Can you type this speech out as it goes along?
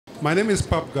My name is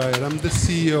Pap Guy, and I'm the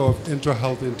CEO of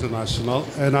IntraHealth International,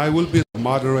 and I will be the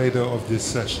moderator of this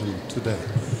session today.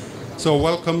 So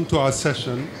welcome to our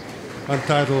session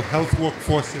entitled Health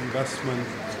Workforce Investment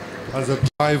as a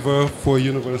Driver for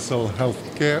Universal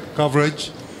Health Care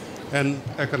Coverage and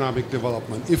Economic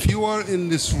Development. If you are in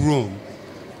this room,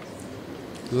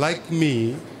 like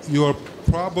me, you are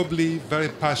probably very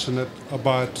passionate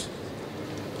about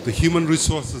the human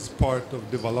resources part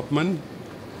of development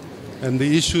and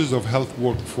the issues of health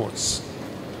workforce.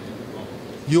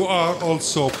 You are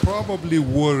also probably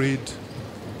worried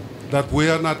that we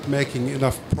are not making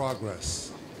enough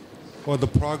progress, or the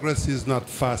progress is not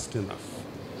fast enough.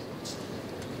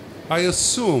 I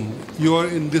assume you are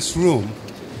in this room,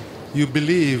 you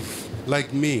believe,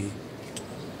 like me,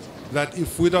 that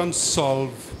if we don't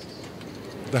solve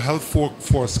the health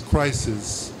workforce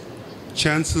crisis,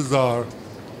 chances are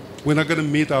we're not going to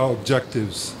meet our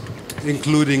objectives,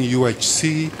 including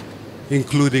UHC,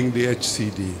 including the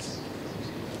HCDs,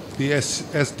 the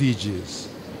SDGs.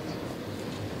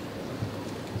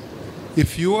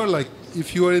 If you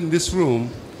are in this room,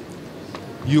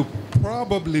 you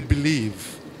probably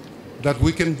believe that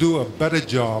we can do a better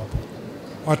job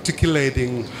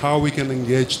articulating how we can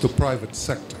engage the private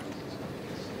sector.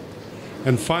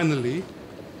 And finally,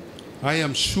 I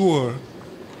am sure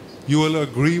you will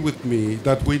agree with me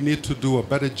that we need to do a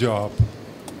better job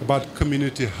about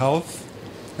community health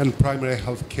and primary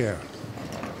health care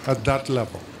at that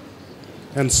level,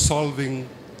 and solving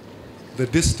the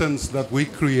distance that we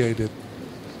created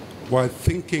while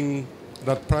thinking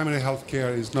that primary health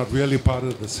care is not really part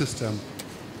of the system,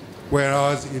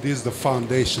 whereas it is the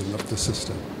foundation of the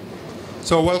system.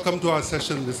 So welcome to our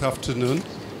session this afternoon.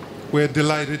 We're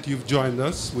delighted you've joined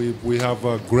us. We have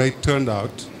a great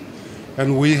turnout,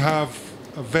 and we have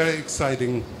a very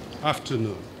exciting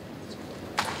afternoon.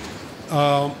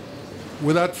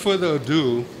 Without further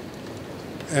ado,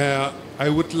 I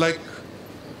would like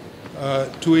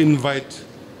to invite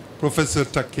Professor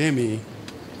Takemi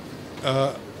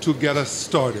to get us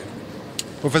started.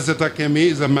 Professor Takemi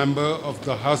is a member of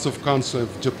the House of Council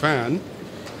of Japan,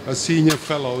 a senior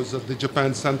fellow at the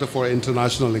Japan Center for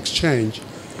International Exchange,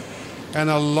 and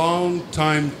a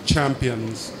long-time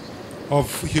champion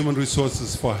of human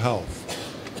resources for health.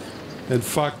 In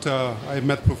fact, I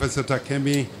met Professor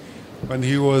Takemi when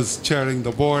he was chairing the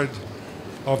board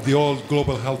of the old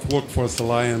Global Health Workforce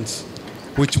Alliance,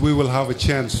 which we will have a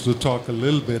chance to talk a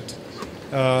little bit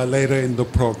later in the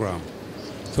program.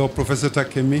 So, Professor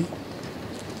Takemi,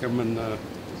 come and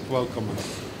welcome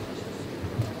us.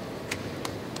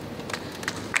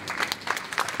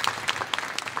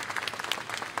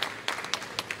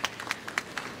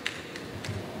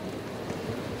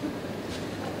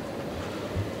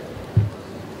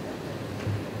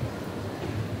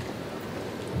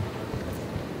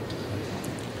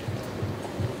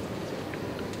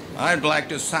 I'd like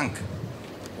to thank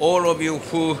all of you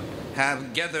who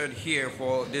have gathered here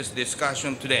for this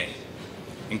discussion today,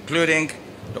 including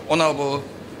the Honorable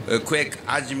Kwek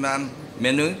Ajiman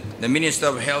Menu, the Minister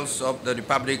of Health of the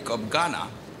Republic of Ghana,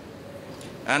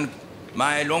 and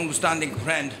my long-standing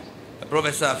friend,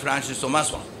 Professor Francis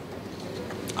Omaswa.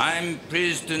 I'm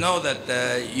pleased to know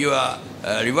that you are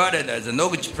rewarded as a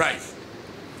Noguchi Prize.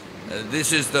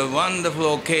 This is the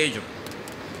wonderful occasion.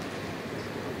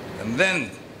 And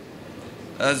then,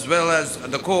 as well as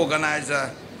the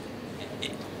co-organizer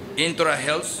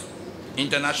IntraHealth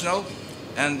International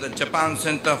and the Japan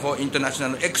Center for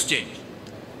International Exchange.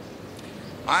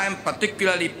 I am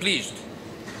particularly pleased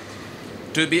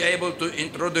to be able to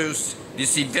introduce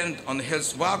this event on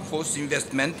health workforce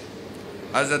investment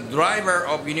as a driver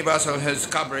of universal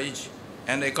health coverage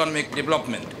and economic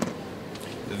development.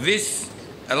 This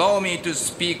allows me to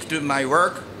speak to my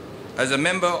work as a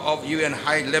member of UN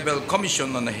High-Level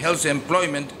Commission on Health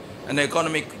Employment and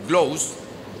Economic Growth,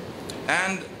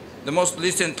 and the most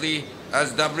recently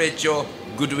as WHO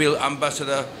Goodwill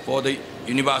Ambassador for the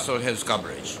Universal Health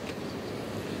Coverage.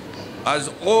 As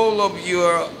all of you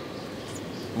are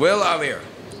well aware,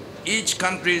 each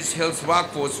country's health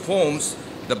workforce forms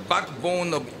the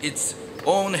backbone of its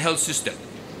own health system.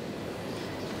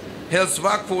 Health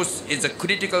workforce is a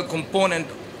critical component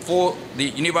for the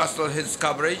universal health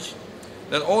coverage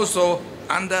that also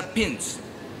underpins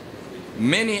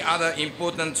many other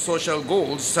important social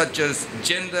goals such as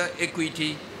gender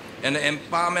equity and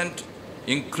empowerment,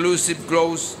 inclusive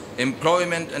growth,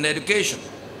 employment, and education.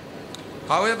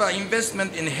 However,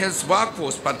 investment in health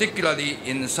workforce, particularly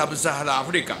in sub-Saharan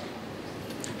Africa,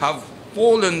 have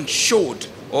fallen short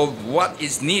of what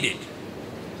is needed.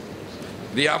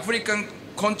 The African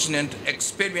continent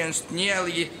experienced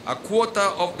nearly a quarter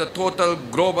of the total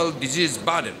global disease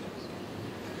burden,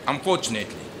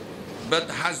 unfortunately, but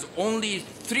has only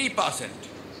 3%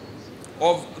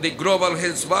 of the global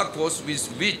health workforce with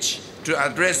which to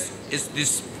address its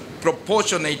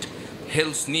disproportionate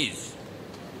health needs.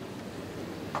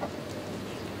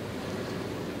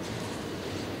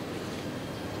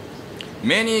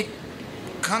 Many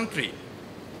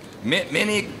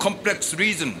complex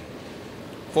reasons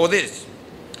for this,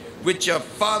 which are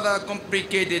further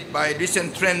complicated by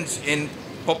recent trends in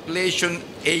population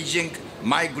aging,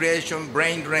 migration,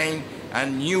 brain drain,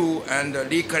 and new and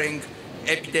recurring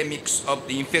epidemics of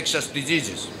the infectious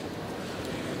diseases.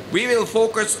 We will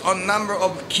focus on a number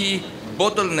of key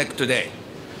bottlenecks today.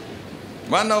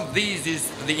 One of these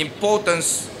is the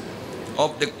importance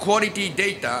of the quality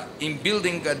data in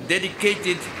building a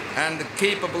dedicated and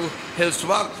capable health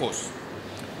workforce.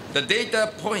 The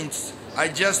data points I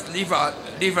just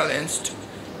referenced,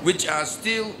 which are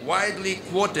still widely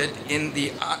quoted in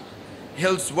the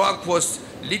health workforce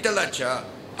literature,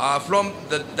 are from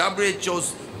the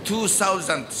WHO's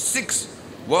 2006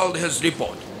 World Health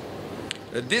Report.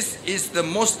 This is the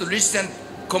most recent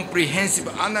comprehensive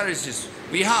analysis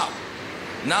we have.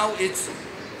 Now it's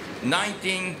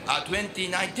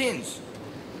 2019.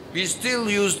 We still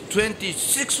use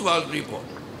 26 World Report.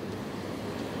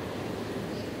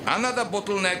 Another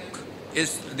bottleneck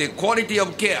is the quality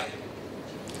of care.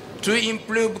 To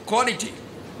improve quality,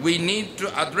 we need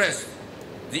to address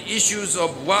the issues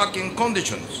of working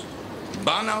conditions,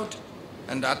 burnout,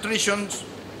 and attrition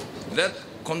that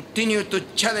continue to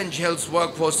challenge health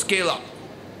workforce scale-up.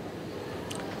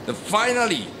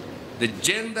 Finally, the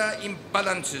gender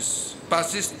imbalances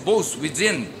persist both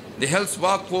within the health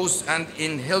workforce and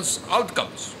in health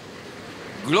outcomes.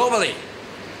 Globally,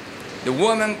 the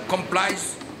woman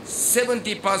comprise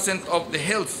 70% of the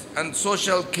health and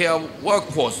social care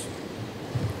workforce.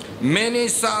 Many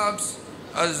serve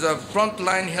as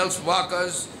frontline health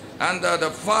workers and are the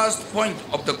first point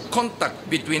of the contact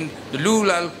between the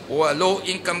rural or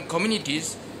low-income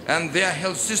communities and their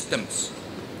health systems.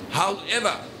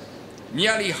 However,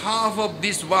 nearly half of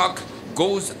this work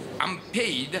goes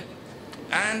unpaid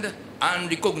and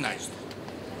unrecognized.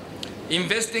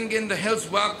 Investing in the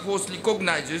health workforce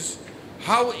recognizes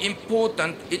how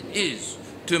important it is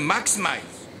to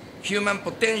maximize human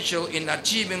potential in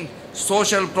achieving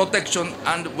social protection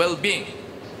and well-being.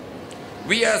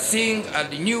 We are seeing a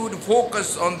renewed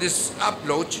focus on this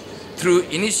approach through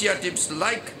initiatives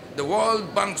like the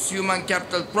World Bank's Human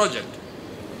Capital Project.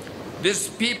 This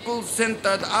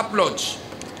people-centered approach,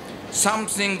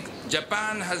 something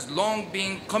Japan has long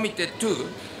been committed to,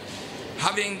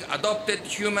 having adopted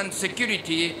human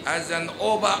security as an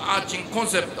overarching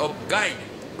concept of guide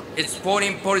its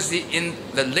foreign policy in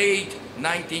the late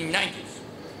 1990s.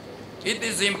 It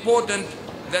is important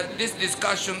that this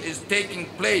discussion is taking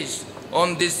place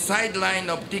on this sideline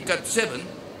of TICAD7,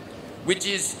 which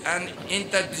is an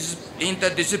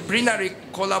interdisciplinary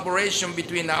collaboration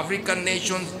between African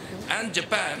nations and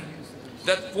Japan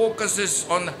that focuses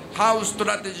on how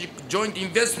strategic joint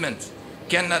investments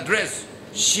can address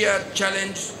shared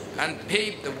challenge and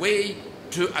pave the way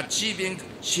to achieving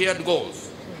shared goals.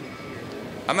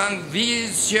 Among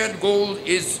these shared goals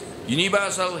is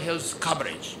universal health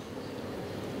coverage,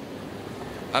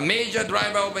 a major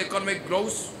driver of economic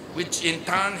growth, which in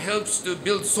turn helps to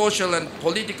build social and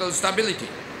political stability.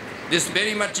 This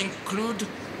very much includes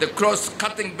the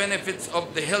cross-cutting benefits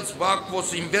of the health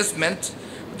workforce investment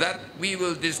that we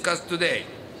will discuss today.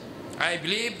 I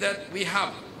believe that we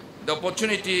have the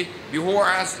opportunity before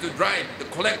us to drive the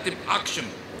collective action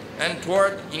and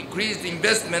toward increased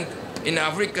investment in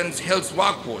Africans' health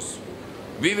workforce.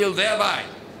 We will thereby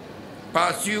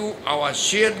pursue our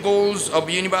shared goals of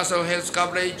universal health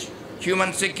coverage,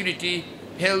 human security,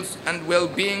 health and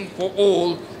well-being for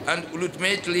all, and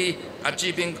ultimately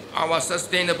achieving our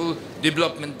sustainable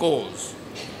development goals.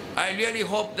 I really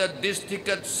hope that this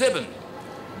TICAD7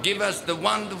 gives us the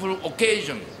wonderful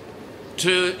occasion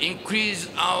to increase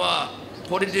our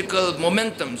political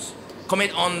momentums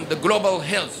commit on the global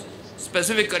health,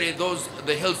 specifically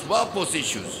the health workforce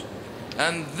issues.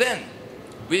 And then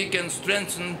we can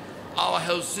strengthen our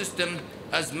health system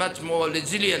as much more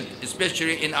resilient,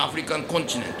 especially in African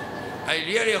continent. I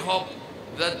really hope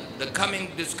that the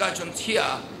coming discussions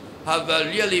here have a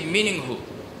really meaningful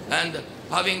and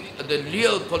having the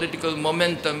real political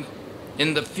momentum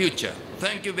in the future.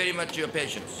 Thank you very much for your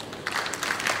patience.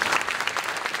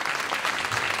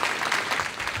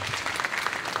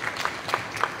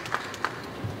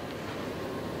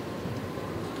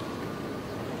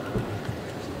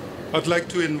 I'd like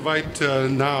to invite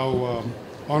now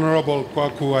Honorable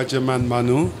Kwaku Ajaman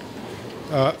Manu,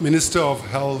 Minister of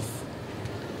Health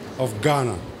of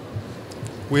Ghana.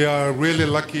 We are really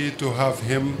lucky to have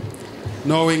him,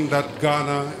 knowing that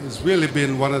Ghana has really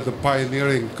been one of the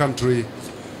pioneering countries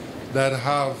that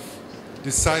have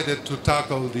decided to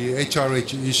tackle the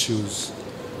HRH issues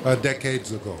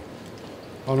decades ago.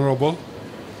 Honorable.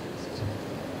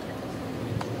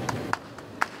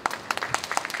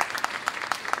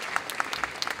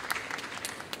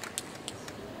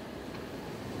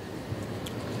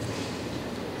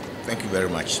 Thank you very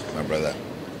much, my brother.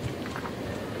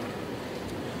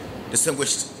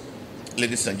 Distinguished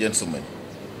ladies and gentlemen,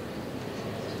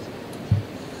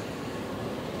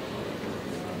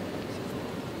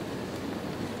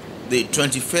 the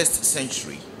 21st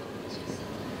century,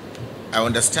 I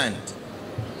understand,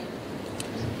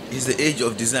 is the age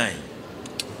of design.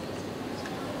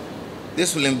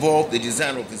 This will involve the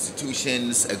design of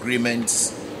institutions,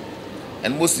 agreements,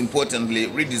 and most importantly,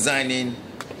 redesigning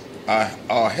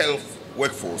our health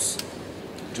workforce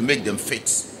to make them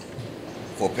fit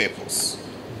for purpose.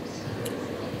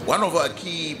 One of our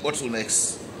key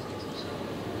bottlenecks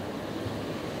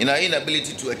in our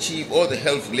inability to achieve all the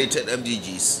health-related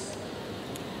MDGs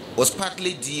was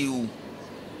partly due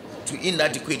to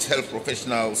inadequate health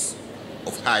professionals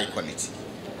of high quality.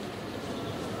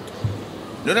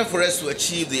 In order for us to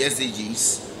achieve the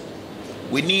SDGs,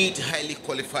 we need highly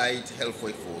qualified health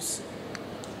workforce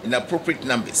in appropriate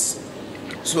numbers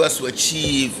so as to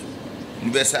achieve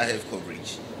universal health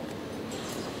coverage.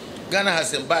 Ghana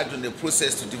has embarked on the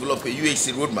process to develop a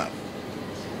UHC roadmap.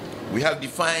 We have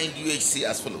defined UHC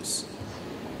as follows.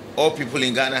 All people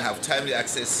in Ghana have timely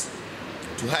access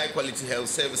to high-quality health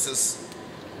services,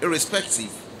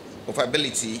 irrespective of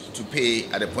ability to pay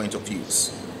at the point of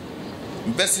use.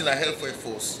 Investing in our health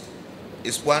workforce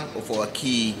is one of our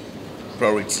key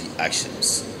priority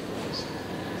actions.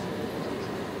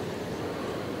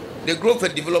 The growth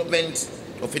and development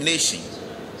of a nation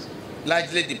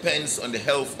largely depends on the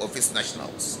health of its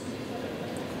nationals.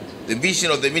 The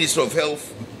vision of the Minister of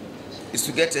Health is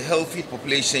to get a healthy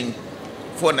population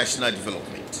for national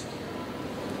development.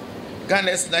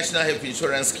 Ghana's National Health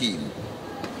Insurance Scheme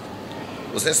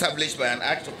was established by an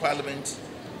Act of Parliament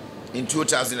in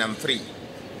 2003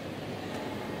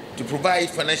 to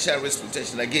provide financial risk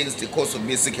protection against the cost of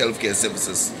basic healthcare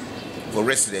services for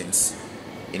residents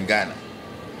in Ghana.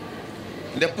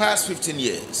 In the past 15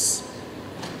 years,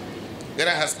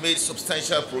 Ghana has made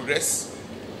substantial progress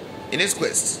in its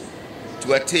quest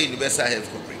to attain universal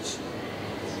health coverage.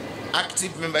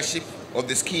 Active membership of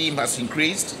the scheme has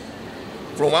increased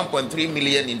from 1.3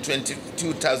 million in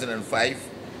 2005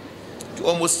 to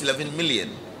almost 11 million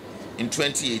in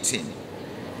 2018,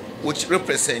 which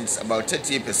represents about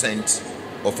 38%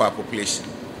 of our population.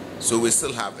 So we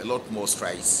still have a lot more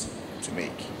strides to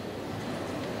make.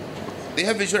 The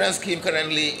health insurance scheme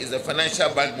currently is the financial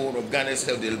backbone of Ghana's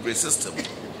health delivery system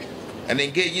and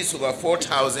engages over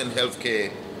 4,000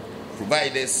 healthcare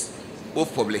providers,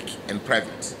 both public and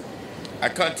private,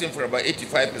 accounting for about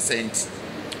 85%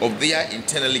 of their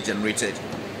internally generated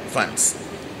funds.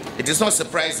 It is not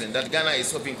surprising that Ghana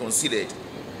is often considered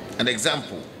an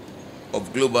example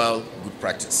of global good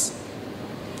practice.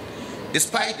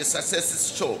 Despite the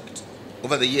successes chalked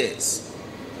over the years,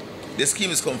 the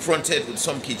scheme is confronted with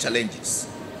some key challenges.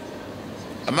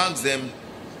 Amongst them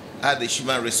are the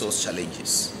human resource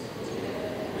challenges.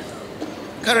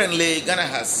 Currently, Ghana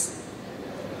has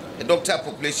a doctor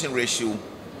population ratio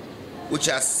which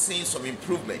has seen some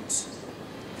improvement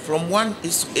from 1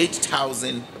 is to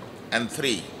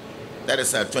 8,003, that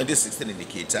is our 2016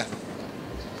 indicator,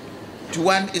 to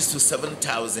 1 is to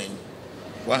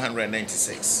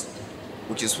 7,196,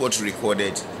 which is what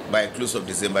recorded by close of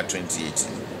December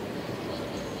 2018.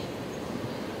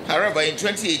 However, in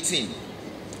 2018,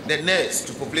 the nurse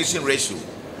to population ratio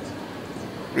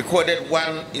recorded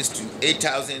 1 is to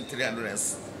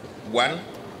 8,301,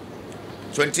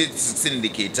 2016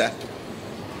 indicator,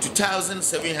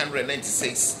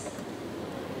 2,796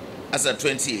 as of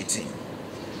 2018.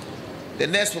 The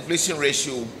nurse population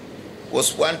ratio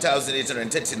was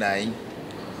 1,839,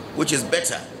 which is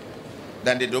better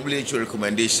than the WHO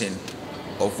recommendation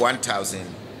of 1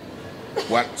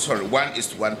 is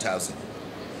to 1,000.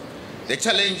 The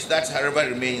challenge that, however,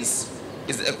 remains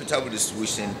is the equitable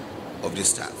distribution of the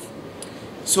staff.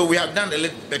 So we have done a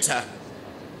little better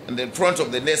in the front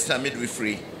of the nurse and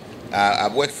midwifery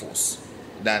workforce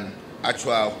than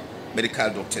actual medical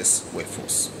doctors'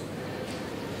 workforce.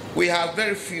 We have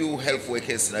very few health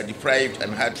workers in our deprived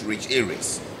and hard-to-reach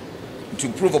areas. To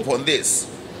improve upon this,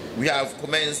 we have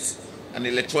commenced an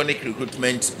electronic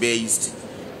recruitment-based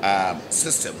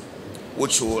system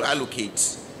which will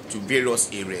allocate to various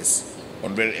areas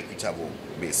on very equitable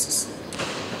basis.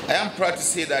 I am proud to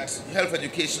say that health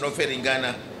education offered in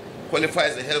Ghana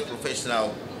qualifies a health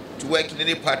professional to work in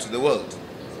any part of the world.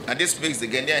 And this makes the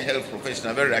Ghanaian health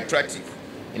professional very attractive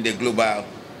in the global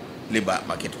labor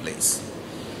marketplace.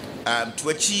 To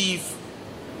achieve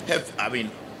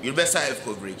universal health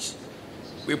coverage,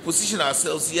 we positioned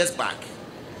ourselves years back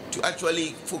to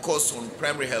actually focus on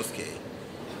primary health care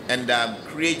and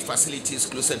create facilities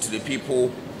closer to the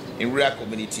people in rural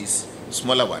communities,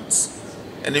 smaller ones.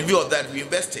 And in view of that, we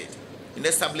invested in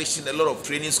establishing a lot of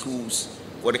training schools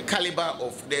for the caliber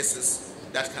of nurses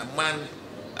that can man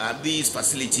these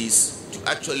facilities to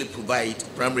actually provide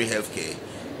primary health care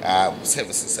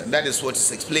services. And that is what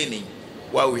is explaining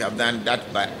why we have done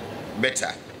that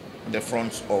better in the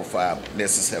front of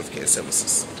nurses' healthcare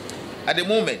services. At the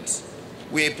moment,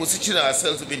 we are positioning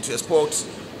ourselves even to export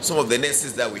some of the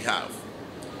nurses that we have,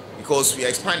 because we are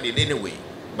expanding anyway.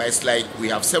 But it's like we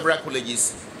have several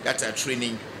colleges that are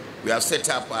training. We have set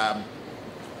up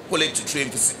college to train,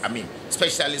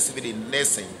 specialists in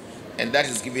nursing, and that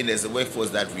is giving us the workforce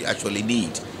that we actually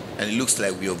need. And it looks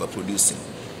like we are overproducing.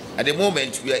 At the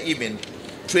moment, we are even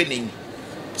training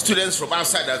students from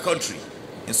outside our country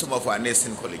in some of our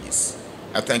nursing colleges.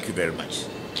 I thank you very much.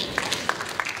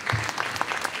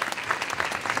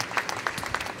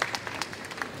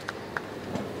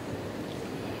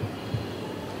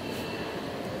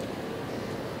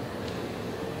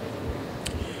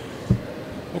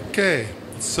 Okay,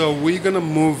 so we're going to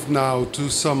move now to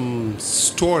some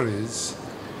stories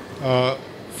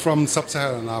from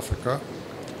sub-Saharan Africa.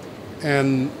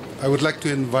 And I would like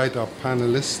to invite our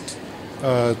panelists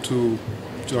to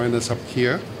join us up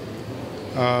here.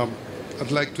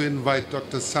 I'd like to invite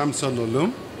Dr. Samson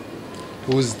Olum,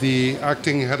 who is the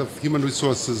Acting Head of Human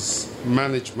Resources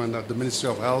Management at the Ministry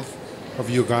of Health of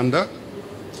Uganda.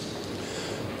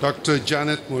 Dr.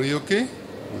 Janet Muriuki,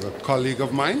 who's a colleague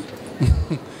of mine,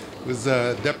 who's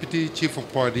a Deputy Chief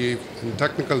of Party and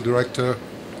Technical Director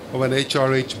of an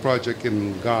HRH project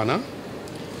in Ghana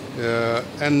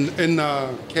and in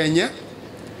Kenya.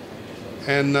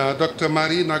 And Dr.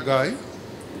 Marie Nagai,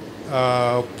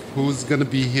 who's going to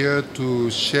be here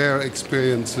to share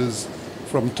experiences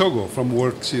from Togo, from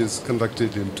work she has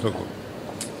conducted in Togo.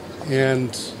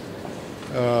 And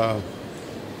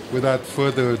without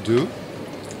further ado,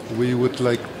 we would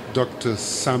like Dr.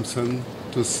 Samson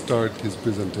to start his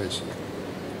presentation.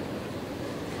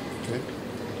 Okay.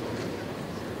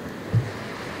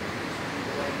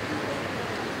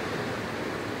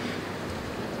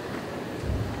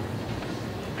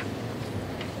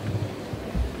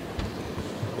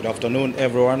 Good afternoon,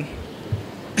 everyone.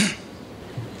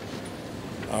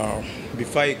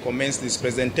 Before I commence this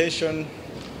presentation,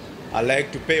 I'd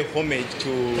like to pay homage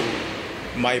to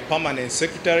my permanent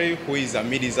secretary, who is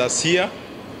amidst us here,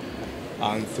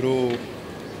 and through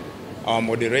our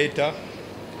moderator,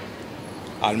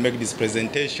 I'll make this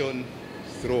presentation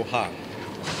through her.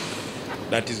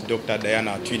 That is Dr.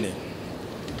 Diana Atwine.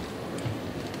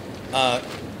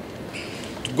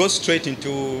 To go straight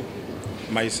into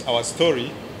our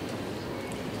story,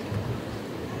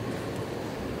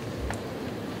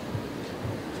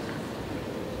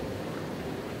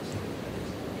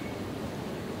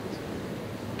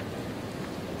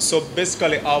 so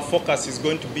basically our focus is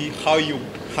going to be how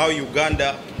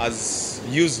Uganda has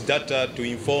used data to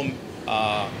inform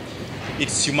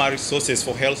its human resources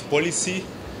for health policy,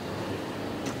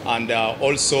 and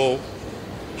also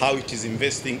how it is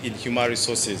investing in human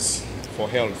resources for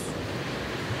health.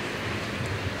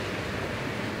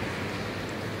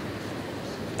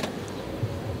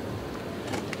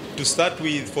 To start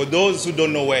with, for those who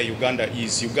don't know where Uganda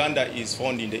is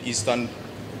found in the eastern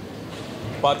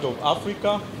part of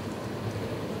Africa,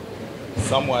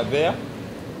 somewhere there.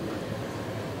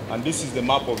 And this is the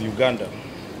map of Uganda.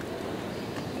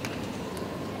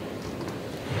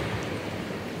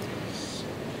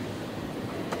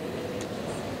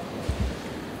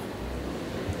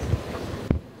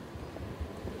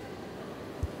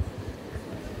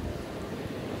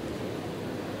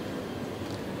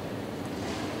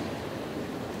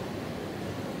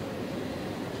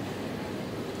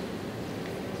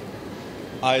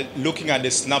 Looking at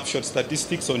the snapshot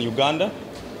statistics on Uganda,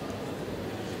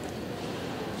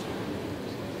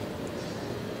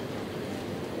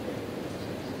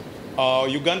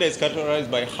 Uganda is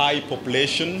characterized by high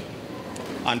population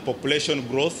and population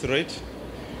growth rate.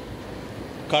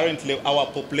 Currently, our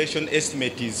population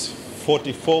estimate is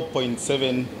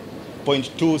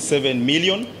 44.27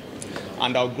 million,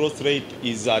 and our growth rate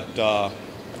is at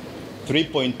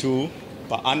 3.2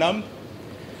 per annum.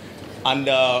 And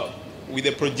with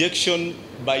a projection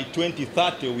by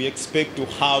 2030, we expect to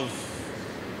have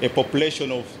a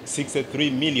population of 63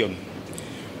 million.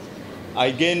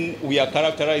 Again, we are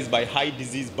characterized by high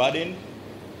disease burden.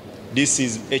 This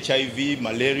is HIV,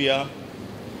 malaria,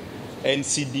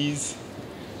 NCDs.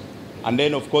 And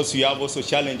then, of course, we have also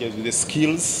challenges with the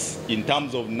skills in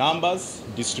terms of numbers,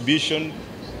 distribution,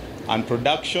 and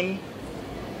production.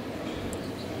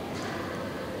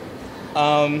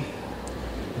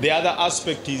 The other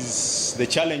aspect is the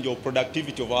challenge of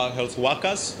productivity of our health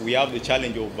workers. We have the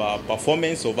challenge of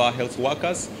performance of our health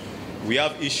workers. We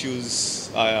have issues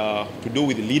to do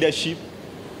with leadership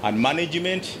and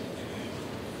management.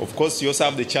 Of course, you also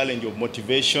have the challenge of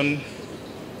motivation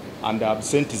and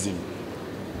absenteeism.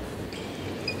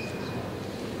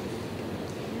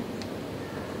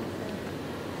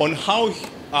 On how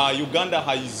Uganda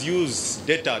has used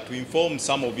data to inform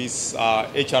some of its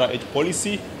HRH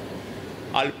policy,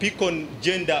 I'll pick on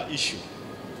gender issue.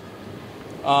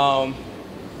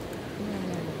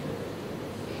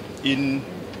 In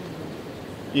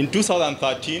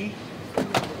 2013,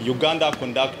 Uganda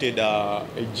conducted a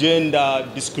gender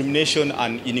discrimination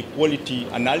and inequality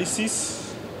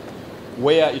analysis,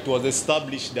 where it was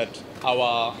established that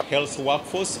our health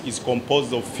workforce is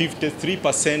composed of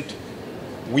 53%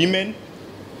 women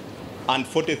and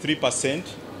 43%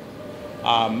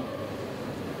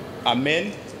 are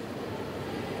men.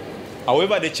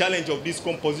 However, the challenge of this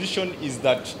composition is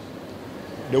that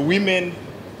the women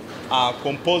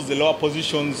compose the lower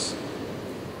positions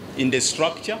in the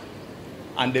structure,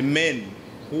 and the men,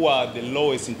 who are the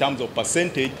lowest in terms of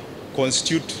percentage,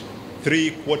 constitute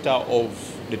 3/4 of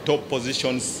the top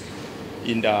positions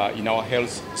in our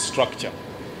health structure.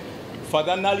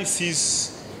 Further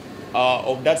analysis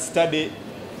of that study,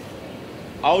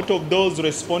 out of those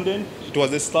respondents, it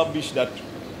was established that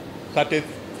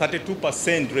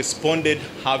 32% responded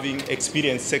having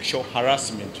experienced sexual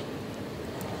harassment.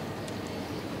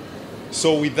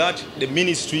 So with that, the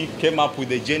ministry came up with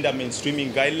the gender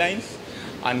mainstreaming guidelines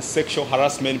and sexual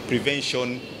harassment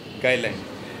prevention guidelines.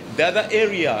 The other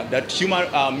area that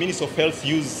Ministry of Health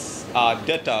use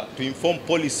data to inform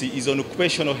policy is on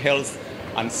occupational health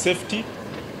and safety,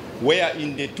 where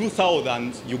in the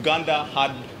 2000s, Uganda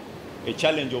had a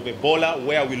challenge of Ebola,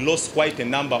 where we lost quite a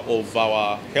number of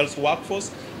our health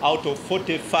workforce. Out of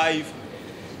 45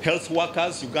 health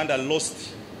workers, Uganda lost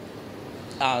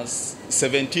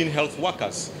 17 health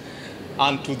workers.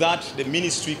 And to that, the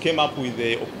ministry came up with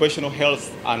the occupational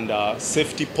health and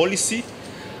safety policy.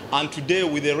 And today,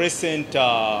 with the recent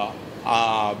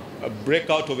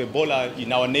breakout of Ebola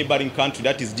in our neighboring country,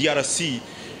 that is DRC,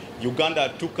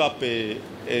 Uganda took up a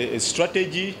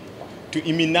strategy to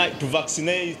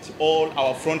vaccinate all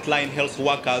our frontline health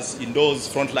workers in those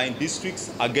frontline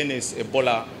districts against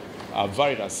Ebola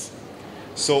virus.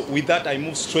 So with that, I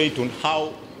move straight on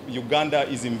how Uganda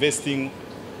is investing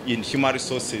in human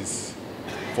resources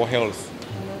for health.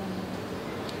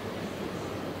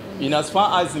 In as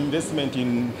far as investment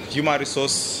in human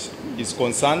resource is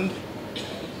concerned,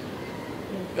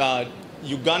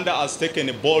 Uganda has taken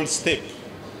a bold step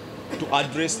to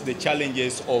address the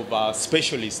challenges of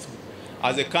specialists.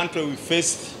 As a country, we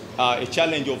faced a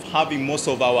challenge of having most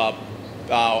of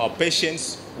our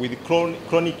patients with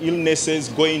chronic illnesses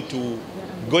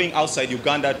going outside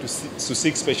Uganda to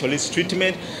seek specialist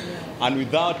treatment. And with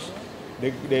that,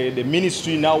 the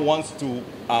ministry now wants to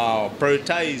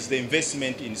prioritize the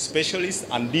investment in specialists,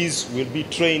 and these will be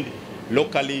trained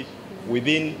locally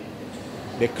within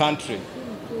the country.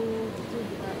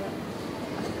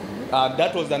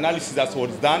 That was the analysis that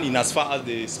was done in as far as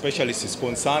the specialist is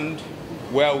concerned,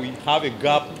 where we have a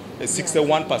gap, a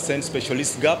 61%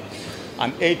 specialist gap,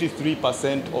 and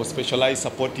 83% of specialized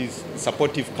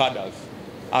supportive cadres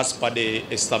as per the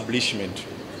establishment.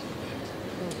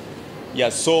 Yeah,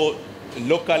 so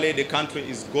locally the country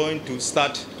is going to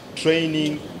start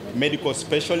training medical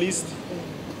specialists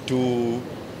to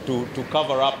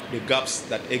cover up the gaps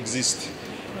that exist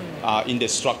in the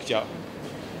structure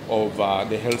of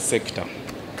the health sector.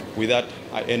 With that,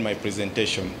 I end my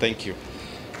presentation. Thank you.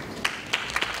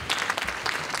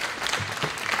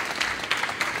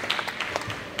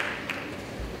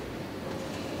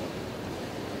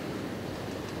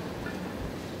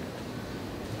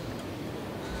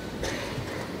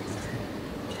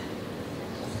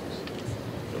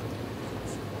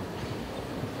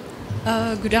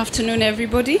 Good afternoon,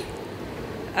 everybody.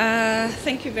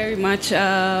 Thank you very much,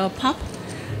 Pap.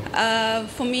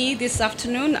 For me, this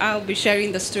afternoon, I'll be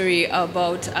sharing the story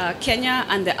about Kenya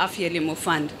and the Afya Elimu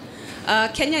Fund.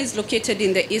 Kenya is located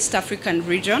in the East African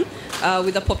region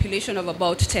with a population of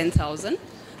about 50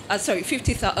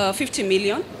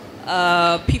 million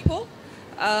people.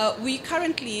 we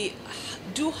currently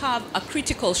do have a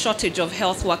critical shortage of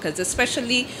health workers,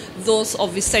 especially those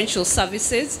of essential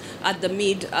services at the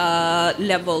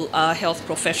mid-level health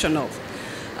professionals.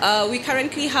 We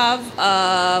currently have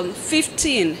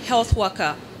 15 health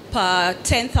workers per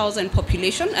 10,000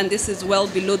 population, and this is well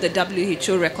below the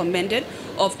WHO recommended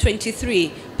of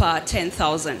 23 per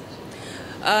 10,000.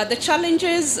 The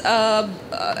challenges,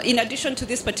 in addition to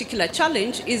this particular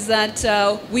challenge, is that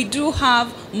we do have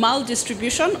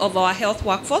maldistribution of our health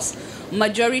workforce,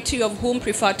 majority of whom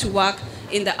prefer to work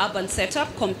in the urban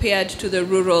setup compared to the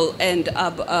rural and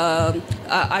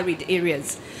arid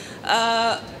areas.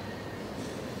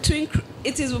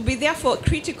 It will be therefore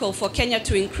critical for Kenya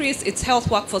to increase its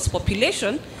health workforce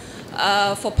population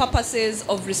for purposes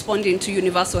of responding to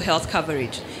universal health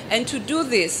coverage. And to do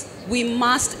this, we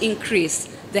must increase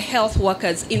the health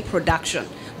workers in production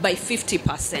by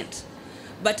 50%.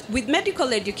 But with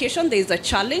medical education, there is a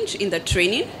challenge in the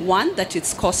training. One, that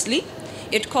it's costly.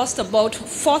 It costs about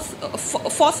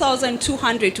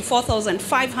 $4,200 to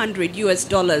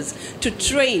 $4,500 to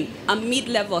train a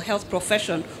mid-level health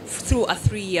profession through a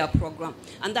 3-year program.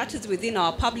 And that is within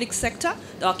our public sector,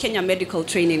 our Kenya medical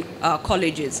training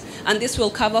colleges. And this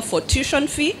will cover for tuition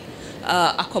fee,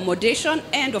 accommodation,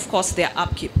 and of course their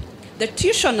upkeep. The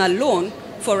tuition alone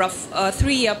for a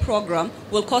 3-year program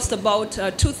will cost about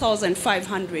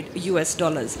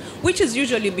 $2,500, which is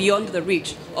usually beyond the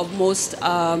reach of most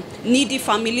needy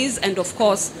families, and of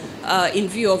course in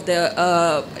view of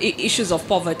the issues of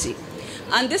poverty.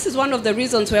 And this is one of the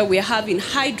reasons where we are having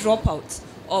high dropouts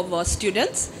of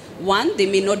students. One, they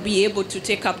may not be able to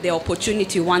take up the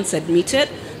opportunity once admitted.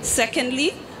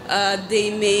 Secondly,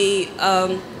 they may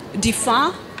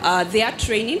defer their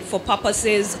training for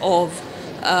purposes of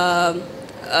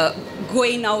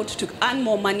going out to earn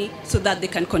more money so that they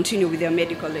can continue with their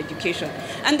medical education.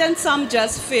 And then some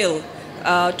just fail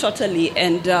totally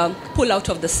and pull out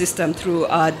of the system through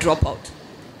dropout.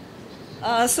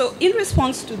 So in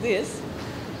response to this,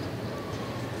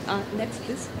 next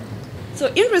please. So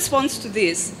in response to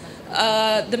this,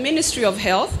 the Ministry of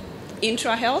Health,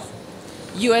 IntraHealth,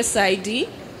 USAID,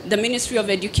 the Ministry of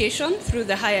Education through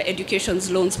the Higher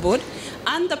Education's Loans Board,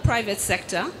 and the private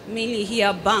sector, mainly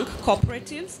here bank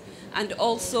cooperatives and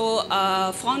also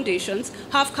foundations,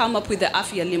 have come up with the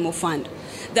Afya Limo Fund.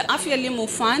 The Afya Limo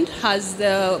Fund has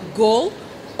the goal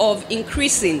of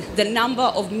increasing the number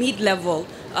of mid-level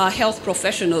health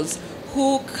professionals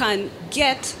who can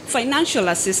get financial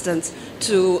assistance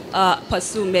to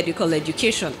pursue medical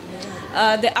education.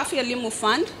 The Afya Limo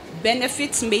Fund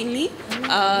benefits mainly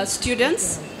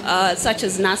students such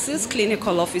as nurses,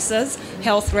 clinical officers,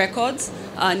 health records,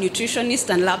 nutritionists,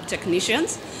 and lab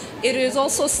technicians. It is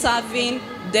also serving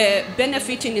the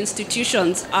benefiting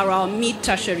institutions around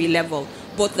mid-tertiary level,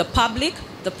 both the public,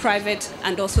 the private,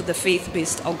 and also the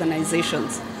faith-based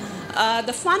organizations.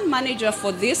 The fund manager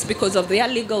for this, because of their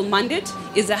legal mandate,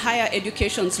 is the Higher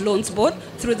Education's Loans Board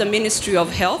through the Ministry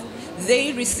of Health.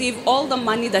 They receive all the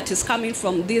money that is coming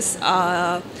from these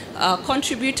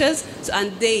contributors,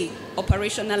 and they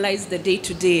operationalize the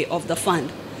day-to-day of the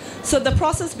fund. So the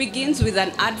process begins with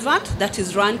an advert that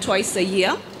is run twice a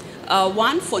year,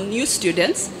 one for new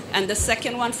students, and the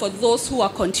second one for those who are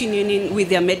continuing with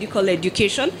their medical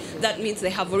education. That means they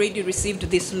have already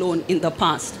received this loan in the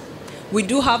past. We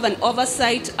do have an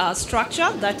oversight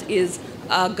structure that is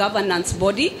a governance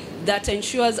body that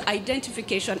ensures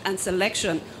identification and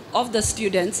selection of the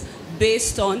students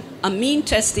based on a mean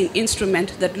testing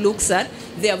instrument that looks at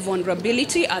their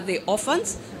vulnerability. Are they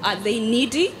orphans? Are they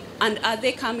needy? And are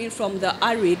they coming from the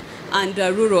arid and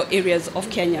rural areas of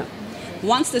Kenya?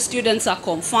 Once the students are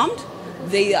confirmed,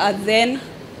 they are then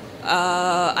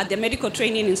at the medical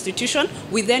training institution.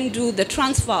 We then do the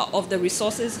transfer of the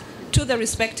resources to the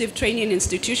respective training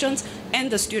institutions,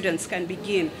 and the students can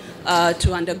begin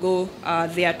to undergo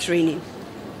their training.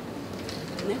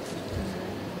 Next.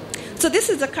 So this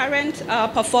is the current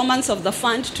performance of the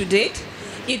fund to date.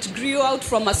 It grew out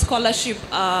from a scholarship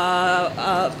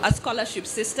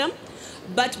system,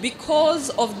 but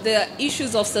because of the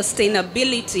issues of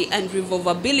sustainability and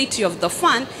revolvability of the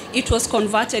fund, it was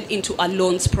converted into a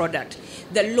loans product.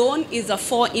 The loan is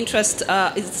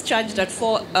it's charged at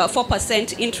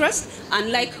 4% interest,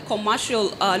 unlike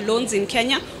commercial loans in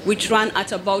Kenya, which run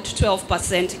at about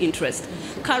 12% interest.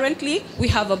 Currently, we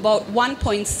have about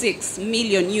 $1.6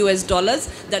 million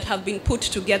that have been put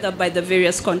together by the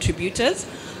various contributors,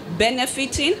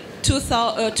 benefiting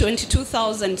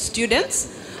 22,000 students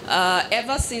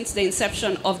ever since the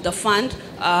inception of the fund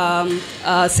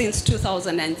since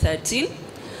 2013.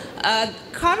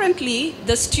 Currently,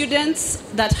 the students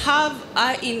that are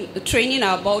in training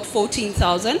are about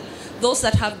 14,000. those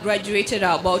that have graduated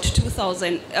are about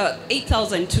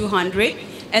 8,200,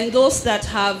 and those that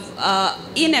have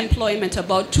in employment,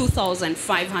 about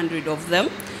 2,500 of them.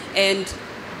 And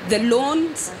the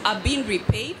loans are being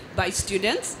repaid by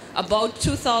students, about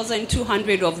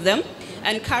 2,200 of them,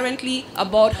 and currently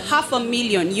about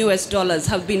 $500,000 US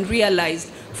have been realized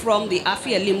from the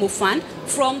Afi Elimu Fund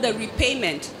from the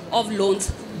repayment of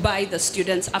loans by the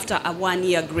students after a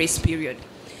 1-year grace period.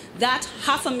 That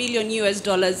 $500,000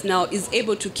 US now is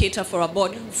able to cater for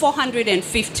about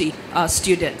 450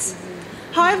 students.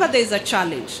 However, there's a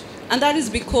challenge, and that is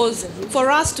because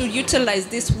for us to utilize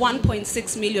this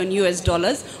 $1.6 million US,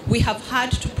 we have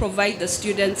had to provide the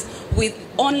students with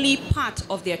only part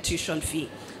of their tuition fee.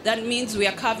 That means we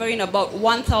are covering about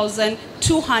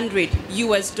 $1,200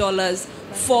 US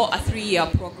for a 3-year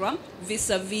program,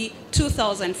 vis-a-vis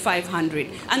 2,500.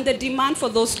 And the demand for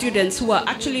those students who are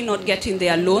actually not getting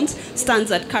their loans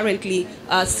stands at currently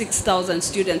 6,000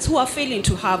 students who are failing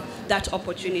to have that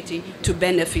opportunity to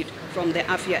benefit from the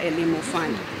Afia Elimu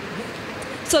Fund.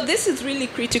 So this is really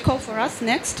critical for us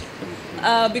next,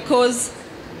 because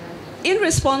in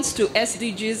response to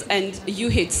SDGs and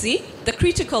UHC, the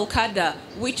critical cadre,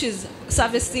 which is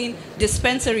servicing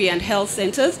dispensary and health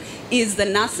centers, is the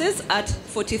nurses at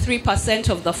 43%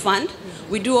 of the fund.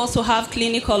 We do also have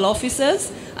clinical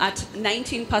officers at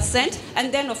 19%,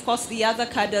 and then of course the other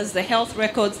cadres, the health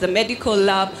records, the medical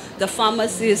lab, the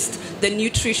pharmacist, the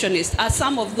nutritionist, are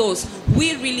some of those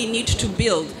we really need to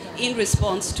build in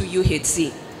response to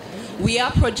UHC. We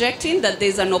are projecting that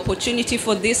there's an opportunity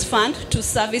for this fund to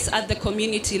service at the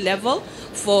community level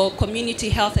for community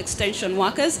health extension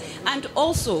workers, and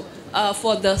also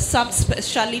for the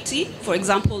subspecialty, for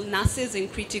example, nurses in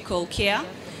critical care,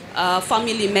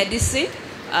 family medicine,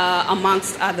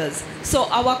 amongst others. So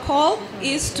our call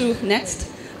is to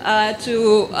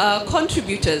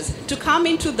contributors to come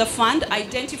into the fund,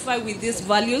 identify with these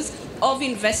values of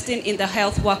investing in the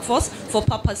health workforce for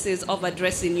purposes of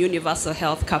addressing universal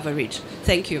health coverage.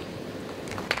 Thank you.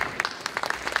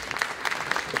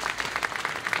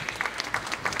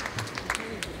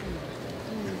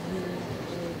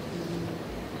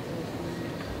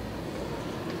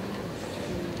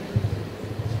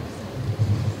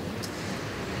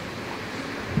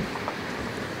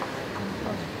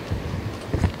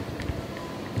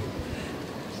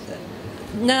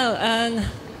 Now,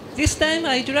 this time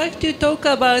I'd like to talk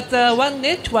about one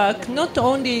network, not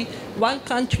only one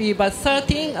country, but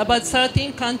about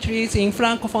 13 countries in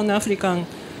Francophone African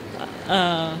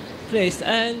place.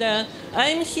 And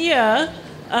I'm here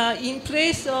in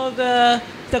place of the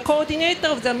coordinator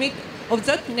of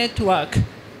that network,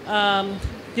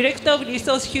 Director of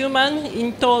Resource Human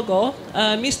in Togo,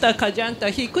 Mr. Kajanta.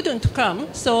 He couldn't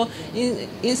come, so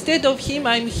instead of him,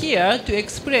 I'm here to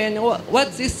explain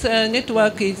what this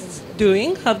network is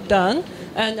doing, have done,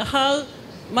 and how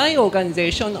my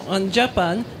organization and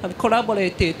Japan have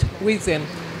collaborated with them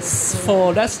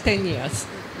for the last 10 years.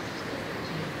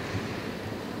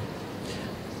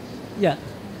 Yeah.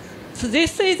 So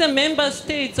this is the member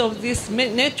states of this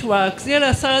network. There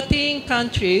are 13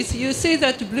 countries. You see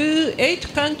that blue,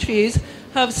 8 countries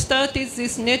have started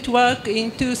this network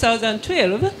in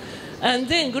 2012. And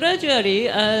then gradually,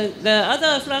 the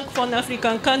other Francophone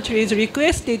African countries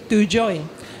requested to join.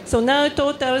 So now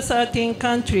total 13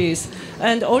 countries.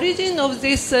 And origin of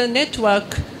this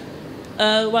network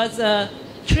was a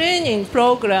training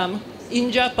program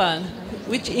in Japan,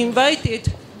 which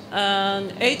invited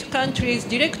 8 countries,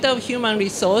 Director of Human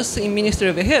Resource in Ministry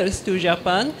of Health to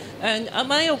Japan, and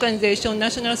my organization,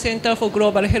 National Center for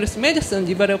Global Health Medicine,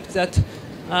 developed that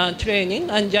training,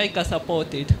 and JICA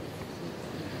supported.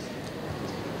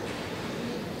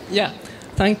 Yeah,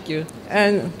 thank you.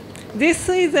 And this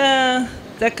is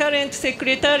the current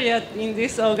secretariat in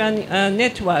this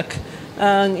network.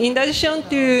 In addition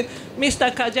to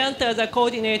Mr. Kajanta, the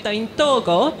coordinator in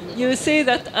Togo, you see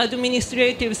that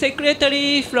administrative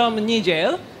secretary from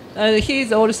Niger. He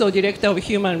is also director of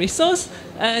human resource,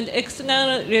 and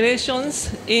external relations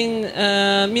in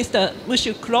Mr.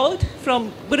 Mushu Claude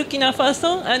from Burkina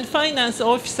Faso, and finance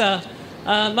officer,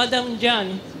 Madame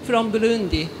Jan from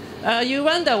Burundi. You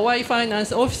wonder why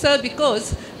finance officer?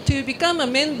 Because to become a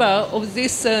member of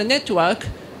this network,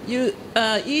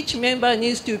 each member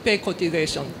needs to pay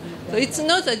cotisation. So it's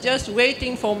not just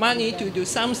waiting for money to do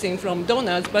something from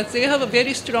donors, but they have a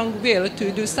very strong will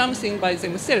to do something by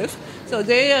themselves. So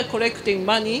they are collecting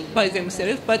money by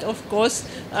themselves. But of course,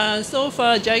 so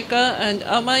far JICA and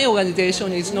my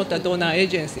organization is not a donor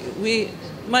agency.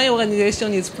 My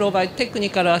organization is provide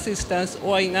technical assistance,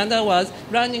 or in other words,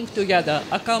 running together,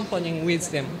 accompanying with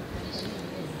them.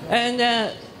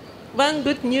 And one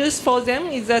good news for them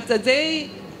is that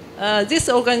this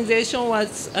organization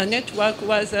network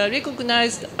was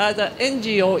recognized as an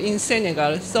NGO in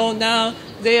Senegal. So now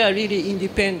they are really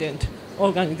independent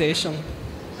organization.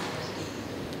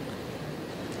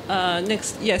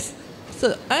 Next, yes.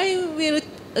 So I will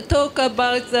talk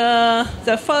about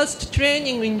the first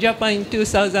training in Japan in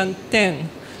 2010,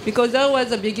 because that was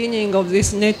the beginning of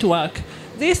this network.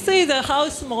 This is a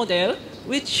house model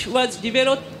which was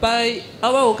developed by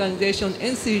our organization,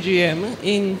 NCGM,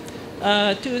 in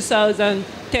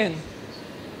 2010.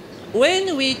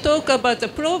 When we talk about the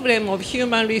problem of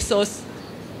human resource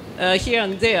here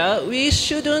and there, we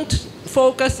shouldn't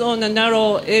focus on a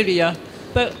narrow area,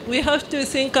 but we have to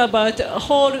think about a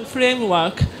whole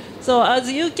framework. So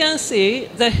as you can see,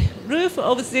 the roof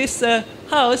of this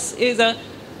house is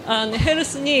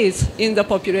health needs in the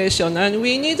population, and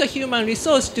we need a human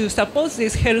resource to support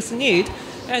this health need.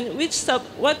 And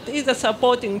what is a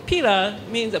supporting pillar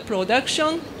means the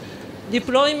production,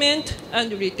 deployment,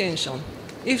 and retention.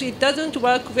 If it doesn't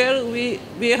work well, we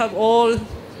have all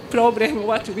problems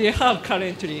what we have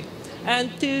currently.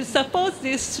 And to support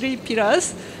these three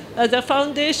pillars, the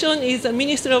foundation is the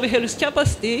Ministry of Health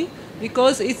capacity,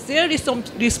 because it's their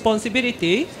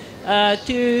responsibility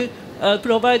to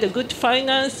provide a good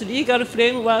finance, legal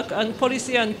framework, and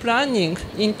policy and planning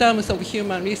in terms of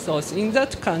human resource in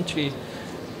that country.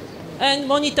 And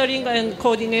monitoring and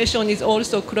coordination is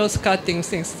also cross-cutting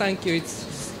things. Thank you.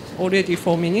 It's already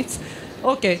 4 minutes.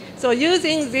 Okay, so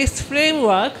using this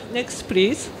framework, next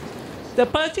please, the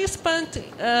participants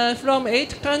from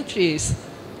 8 countries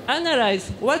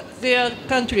analyzed what their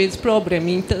country's problem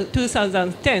in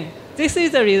 2010. This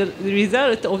is the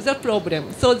result of the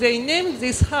problem. So they named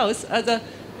this house as a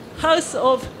House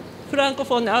of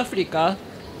Francophone Africa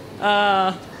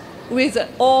with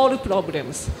all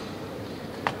problems.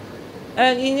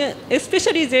 And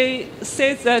especially they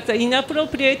said that the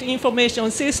inappropriate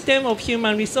information system of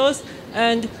human resource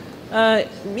and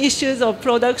issues of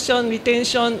production,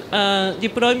 retention,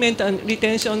 deployment, and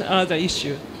retention are the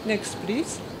issue. Next,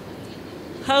 please.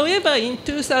 However, in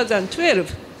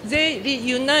 2012, they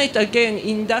reunite again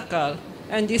in Dakar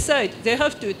and decide they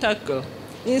have to tackle.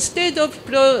 Instead of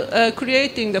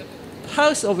creating the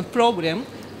house of problem,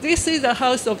 this is a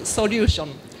house of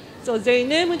solution. So they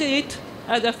named it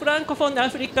as the Francophone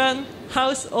African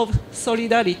House of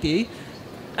Solidarity.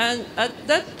 And at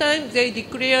that time, they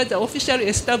declared the official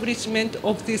establishment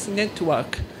of this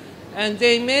network. And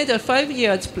they made a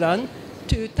 5-year plan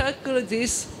to tackle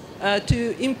this,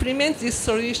 to implement this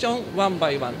solution one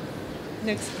by one.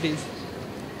 Next, please.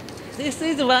 This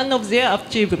is one of their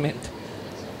achievements.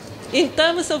 In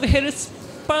terms of health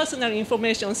personal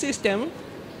information system,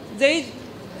 they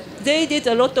did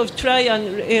a lot of try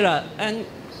and error. And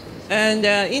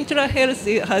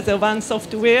IntraHealth has one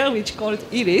software which called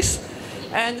IRIS.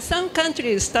 And some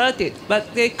countries started,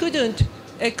 but they couldn't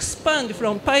expand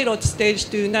from pilot stage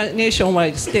to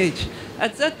nationwide stage.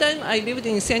 At that time, I lived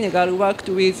in Senegal, worked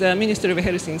with the Ministry of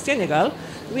Health in Senegal.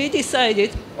 We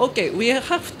decided, okay, we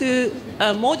have to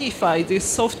modify this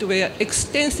software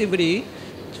extensively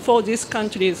for this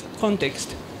country's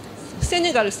context.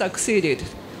 Senegal succeeded.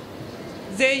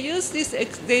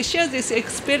 They shared this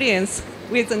experience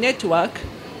with the network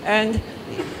and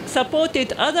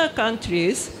supported other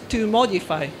countries to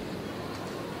modify.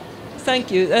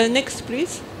 Thank you. Next,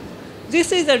 please.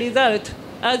 This is the result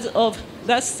as of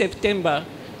last September.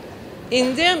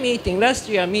 In their meeting, last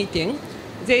year meeting,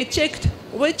 they checked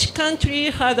which country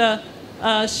had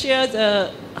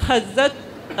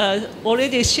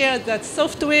already shared that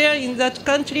software in that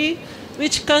country,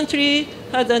 which country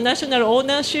had a national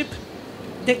ownership,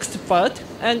 next part,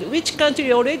 and which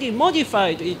country already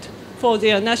modified it for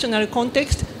their national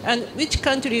context, and which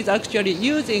country is actually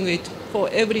using it for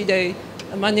everyday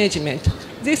management.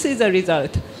 This is the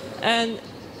result. And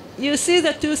you see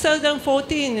the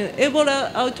 2014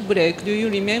 Ebola outbreak. Do you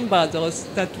remember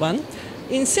that one?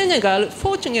 In Senegal,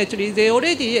 fortunately, they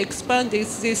already expanded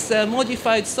this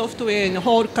modified software in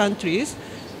whole countries.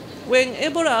 When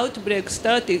Ebola outbreak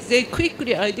started, they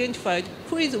quickly identified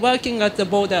who is working at the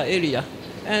border area.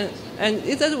 And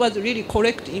that was really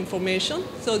correct information.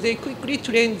 So they quickly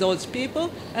trained those people,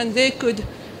 and they could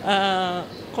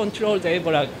control the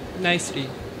Ebola nicely.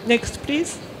 Next,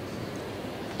 please.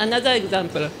 Another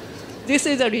example. This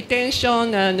is a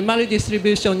retention and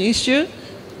maldistribution issue.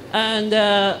 And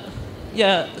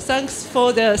yeah, thanks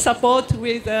for the support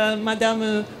with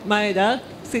Madame Maeda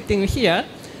sitting here.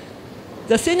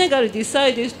 The Senegal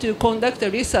decided to conduct a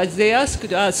research. They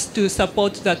asked us to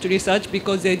support that research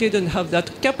because they didn't have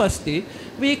that capacity.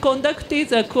 We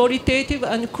conducted a qualitative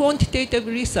and quantitative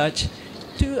research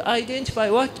to identify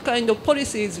what kind of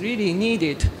policy is really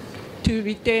needed to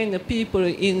retain the people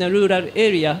in a rural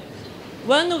area.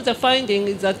 One of the findings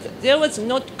is that there was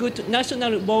not good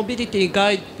national mobility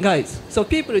guides. So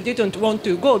people didn't want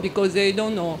to go because they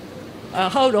don't know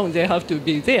how long they have to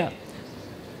be there.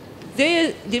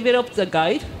 They developed the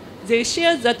guide. They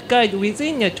shared that guide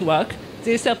within network.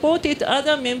 They supported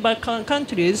other member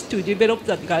countries to develop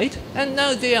that guide, and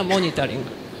now they are monitoring.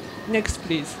 Next,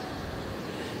 please.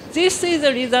 This is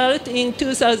the result in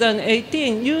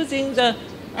 2018 using the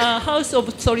House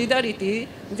of Solidarity.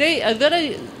 They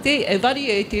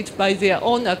evaluated by their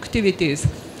own activities.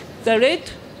 The red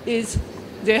is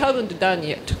they haven't done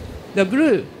yet. The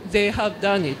blue, they have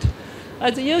done it.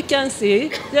 As you can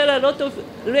see, there are a lot of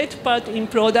red part in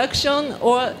production,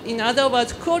 or in other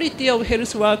words, quality of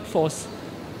health workforce.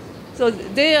 So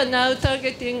they are now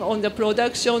targeting on the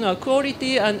production or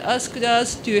quality and asked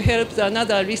us to help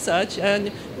another research,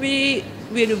 and we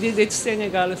will visit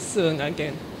Senegal soon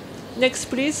again. Next,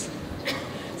 please.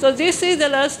 So this is the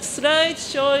last slide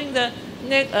showing the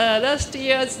last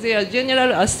year's their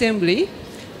General Assembly.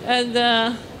 And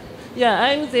yeah,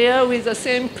 I'm there with the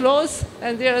same clothes,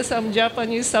 and there are some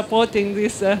Japanese supporting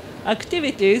these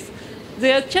activities.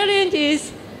 Their challenge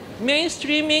is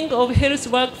mainstreaming of health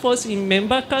workforce in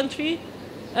member country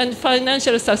and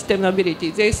financial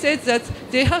sustainability. They said that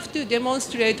they have to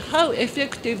demonstrate how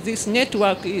effective this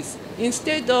network is.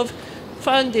 Instead of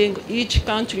funding each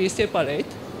country separate,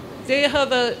 they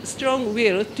have a strong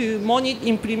will to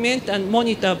implement and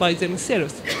monitor by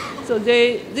themselves. So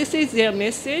this is their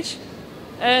message.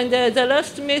 And the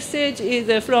last message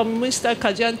is from Mr.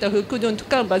 Kajanta, who couldn't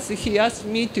come, but he asked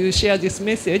me to share this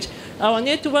message. Our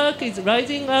network is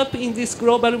rising up in this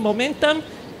global momentum.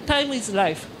 Time is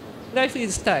life. Life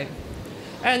is time.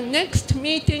 And next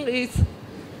meeting is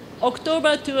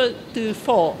October to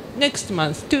 4, next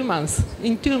month, 2 months,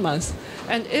 in 2 months.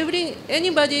 And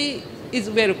anybody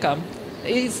is welcome.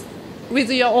 Is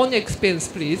with your own expense,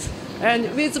 please.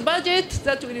 And with budget,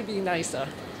 that will be nicer.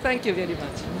 Thank you very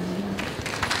much.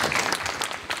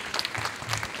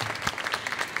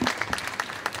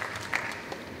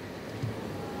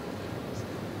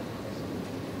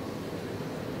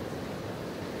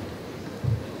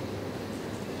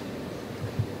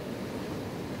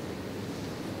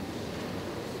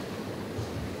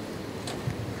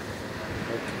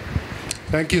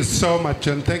 Thank you so much,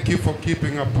 and thank you for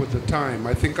keeping up with the time.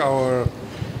 I think all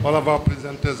of our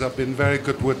presenters have been very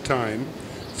good with time.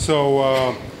 So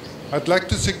I'd like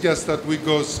to suggest that we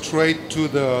go straight to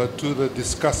the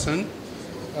discussion.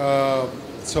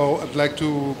 So I'd like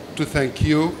to thank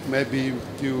you. Maybe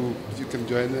you can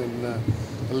join in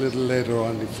a little later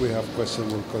on. If we have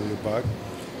questions, we'll call you back.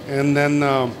 And then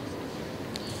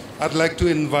I'd like to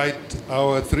invite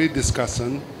our 3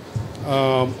 discussants.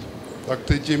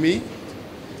 Dr. Jimmy,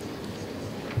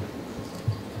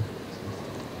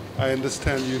 I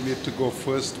understand you need to go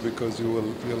first because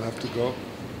you'll have to go.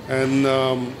 And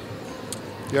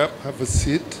yeah, have a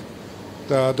seat.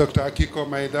 Dr. Akiko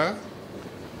Maeda.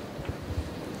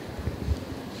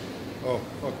 Oh,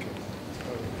 okay.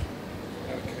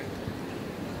 Okay.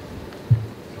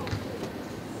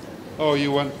 Oh,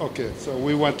 you want, okay, so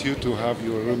we want you to have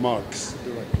your remarks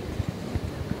directly.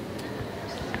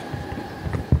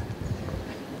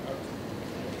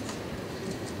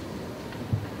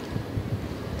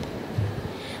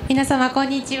 皆様こん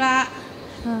にちは。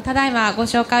ただいまご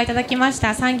紹介いただきまし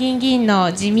た参議院議員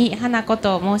の地味花子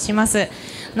と申します。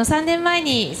3年前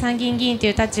に参議院議員と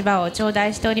いう立場を頂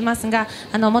戴しておりますが、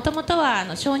もともとは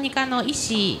小児科の医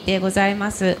師でござい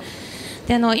ます。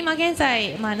で今現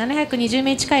在、720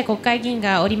名近い国会議員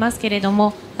がおりますけれど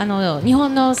も、日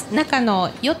本の中の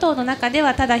与党の中で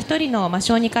はただ一人の、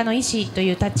小児科の医師と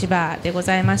いう立場でご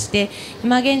ざいまして、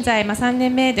今現在、3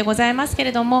年目でございますけ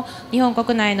れども、日本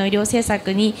国内の医療政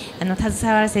策に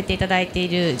携わらせていただいてい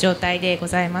る状態でご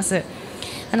ざいます。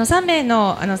3名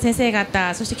の先生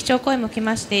方、そして基調講演も来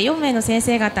まして、4名の先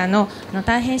生方の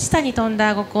大変示唆に富ん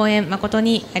だご講演、誠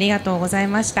にありがとうござい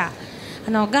ました。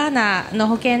ガーナの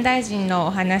保健大臣の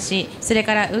お話、それ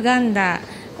からウガンダ、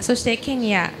そしてケ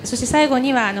ニア、そして最後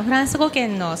にはフランス語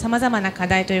圏のさまざまな課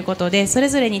題ということで、それ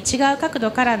ぞれに違う角度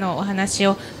からのお話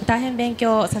を大変勉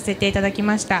強させていただき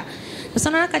ました。そ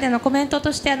の中でコメント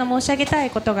として申し上げたい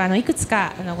ことがいくつ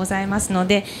かございますの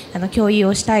で、共有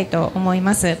をしたいと思い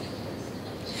ます。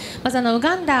まずウ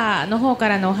ガンダの方か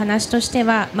らのお話として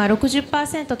は、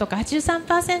60% とか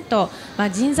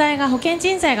 83%、保健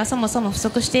人材がそもそも不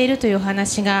足しているというお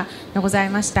話がござ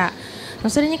いました。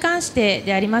それに関して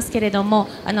でありますけれども、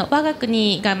我が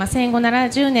国が戦後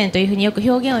70年というふうによく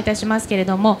表現をいたしますけれ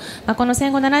ども、この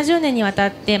戦後70年にわた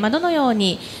ってどのよう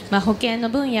に保健の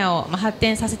分野を発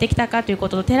展させてきたかというこ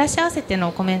とと照らし合わせて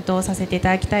のコメントをさせていた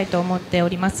だきたいと思ってお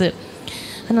ります。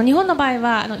日本の場合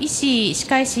は医師、歯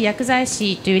科医師、薬剤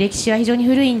師という歴史は非常に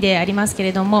古いんでありますけ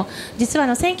れども、実は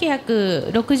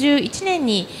1961年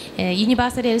にユニ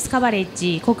バーサルヘルスカバレッ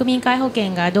ジ国民皆保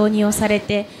険が導入をされ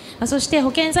て、そして保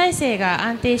険財政が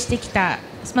安定してきた、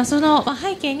その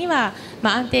背景には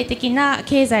安定的な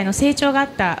経済の成長があっ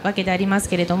たわけであります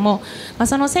けれども、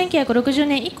その1960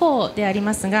年以降であり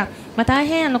ますが、大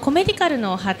変コメディカル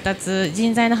の発達、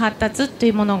人材の発達とい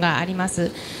うものがありま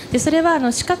す。でそれ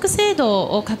は資格制度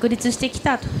を確立してき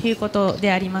たということ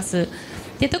であります。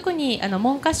で特に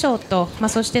文科省と、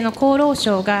そして厚労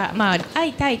省が、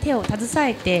相対手を携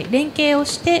えて連携を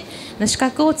して資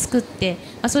格を作って、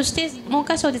そして文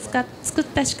科省で作っ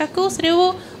た資格をそれ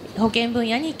を保健分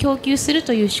野に供給する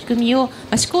という仕組みを、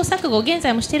試行錯誤現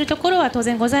在もしているところは当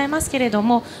然ございますけれど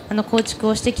も、構築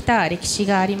をしてきた歴史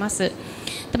があります。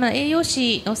栄養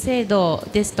士の制度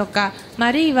ですとか、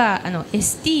あるいは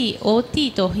ST、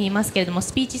OT と言いますけれども、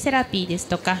スピーチセラピーです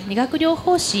とか理学療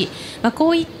法士、こ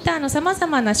ういったさまざ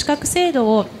まな資格制度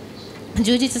を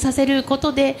充実させるこ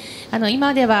とで、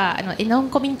今ではノン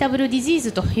コミュニタブルディジー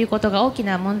ズということが大き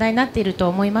な問題になっていると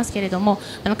思いますけれども、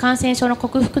感染症の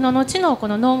克服の後のこ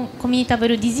のノンコミュニタブ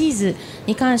ルディジーズ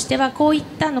に関しては、こういっ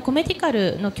たコメディカ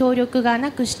ルの協力が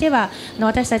なくしては、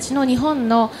私たちの日本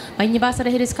のユニバーサ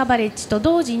ルヘルスカバレッジと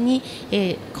同時に、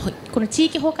この地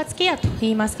域包括ケアと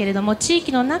いいますけれども、地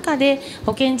域の中で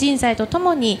保健人材とと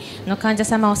もに患者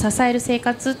様を支える生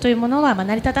活というものは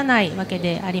成り立たないわけ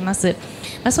であります。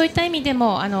そういった意味で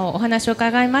もお話を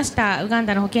伺いましたウガン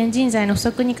ダの保健人材の不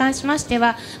足に関しまして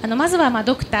は、まずは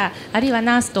ドクターあるいは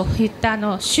ナースといった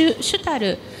主た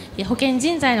る保健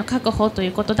人材の確保とい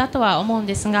うことだとは思うん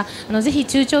ですが、ぜひ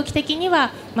中長期的に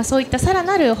は、そういったさら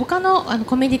なる他の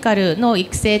コメディカルの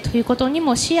育成ということに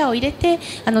も視野を入れて、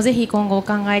ぜひ今後お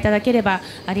考えいただければ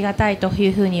ありがたいとい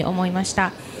うふうに思いまし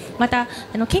た。また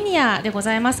ケニアでご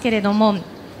ざいますけれども、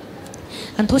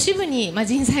都市部に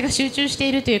人材が集中して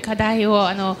いるという課題を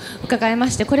伺いま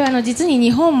して、これは実に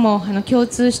日本も共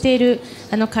通している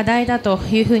課題だと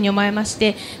いうふうに思いまし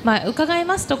て、伺い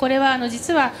ますと、これは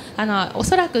実はお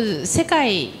そらく世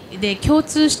界で共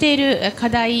通している課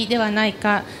題ではない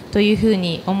かというふう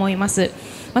に思います。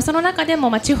その中で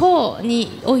も地方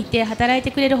において働い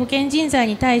てくれる保健人材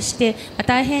に対して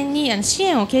大変に支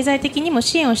援を、経済的にも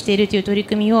支援をしているという取り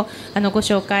組みをご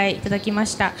紹介いただきま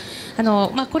した。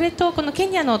これとこのケ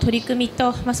ニアの取り組み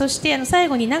と、そして最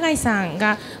後に永井さん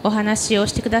がお話を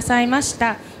してくださいまし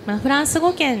たフランス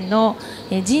語圏の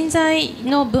人材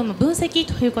の分析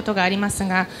ということがあります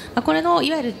が、これの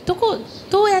いわゆる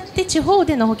どうやって地方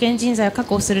での保健人材を確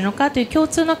保するのかという共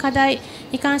通の課題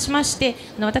に関しまして、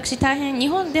私大変日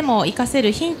本でも活かせ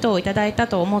るヒントをいただいた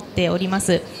と思っておりま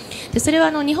す。でそれ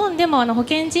は日本でも保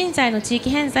健人材の地域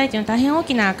偏在というのは大変大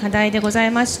きな課題でござ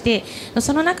いまして、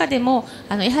その中でも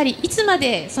やはりいつま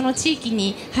でその地域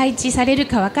に配置される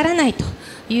かわからないと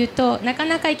いうと、なか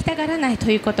なか行きたがらない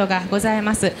ということがござい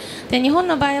ます。で日本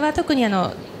の場合は特に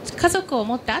家族を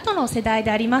持った後の世代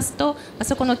でありますと、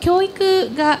そこの教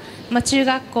育が中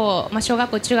学校、小学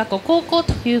校、中学校、高校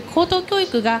という高等教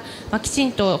育がきち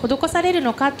んと施される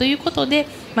のかということで、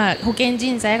保健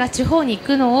人材が地方に行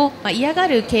くのを嫌が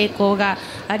る傾向が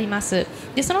あります。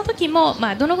でその時も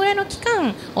どのぐらいの期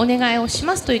間お願いをし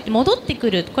ますと言って戻ってく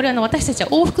る、これは私たちは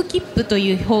往復切符と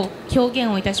いう表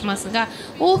現をいたしますが、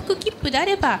往復切符であ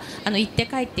れば行って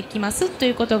帰ってきますと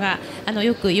いうことが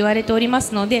よく言われておりま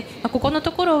すので、ここの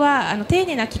ところは丁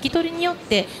寧な聞き取りによっ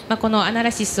てこのアナ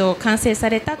ラシスを完成さ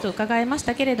れたと伺いまし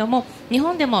たけれども、日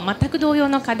本でも全く同様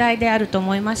の課題であると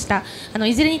思いました。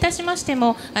いずれにいたしまして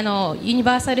もユニ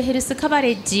バーサルヘルスカバ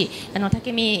レッジ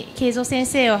武見慶三先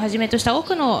生をはじめとした多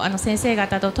くの先生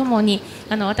方とともに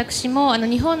私も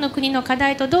日本の国の課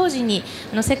題と同時に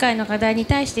世界の課題に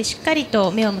対してしっかり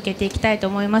と目を向けていきたいと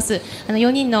思います。4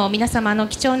人の皆様の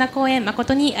貴重な講演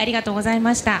誠にありがとうござい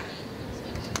ました。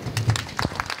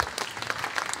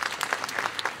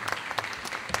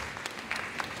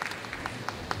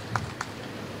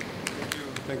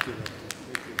Thank you.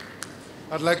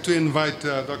 I'd like to invite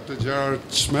Dr. Gerard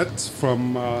Schmidt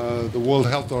from the World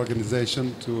Health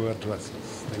Organization to address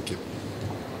us. Thank you.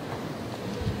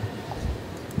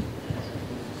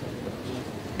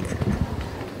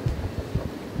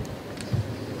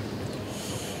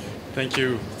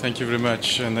 Thank you very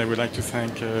much, and I would like to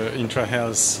thank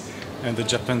IntraHealth and the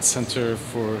Japan Center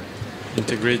for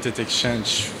Integrated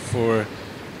Exchange for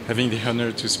having the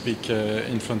honor to speak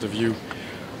in front of you.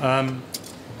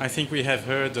 I think we have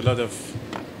heard a lot of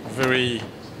very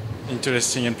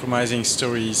interesting and promising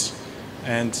stories,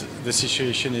 and the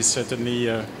situation is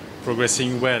certainly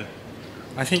progressing well.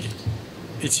 I think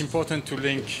it's important to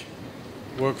link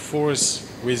workforce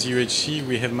with UHC.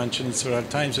 We have mentioned it several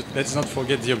times, but let's not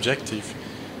forget the objective.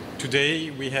 Today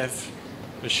we have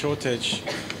a shortage,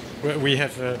 we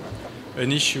have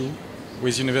an issue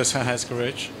with universal health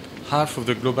coverage. Half of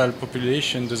the global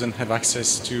population doesn't have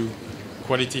access to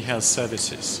quality health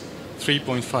services.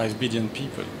 3.5 billion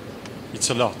people. It's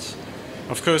a lot.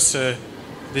 Of course,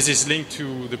 this is linked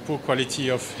to the poor quality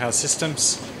of health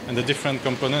systems and the different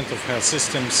components of health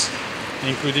systems,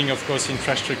 including, of course,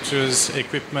 infrastructures,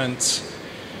 equipment,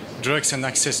 drugs and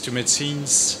access to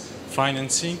medicines,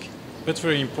 financing, but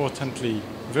very importantly,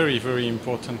 very, very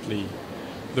importantly,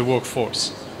 the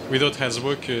workforce. Without health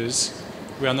workers,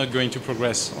 we are not going to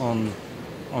progress on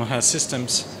health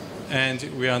systems, and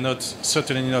we are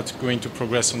certainly not going to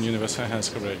progress on universal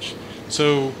health coverage.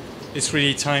 So it's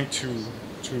really time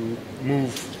to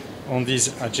move on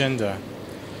this agenda.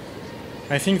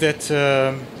 I think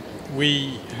that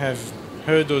we have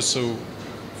heard also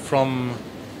from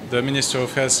the Minister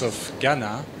of Health of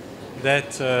Ghana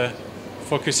that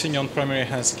focusing on primary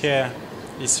health care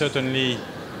is certainly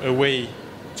a way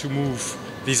to move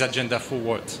this agenda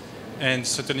forward. And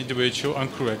certainly the WHO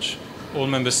encourage all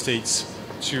member states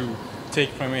to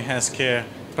take primary health care,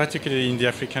 particularly in the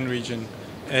African region,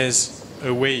 as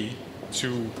a way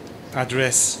to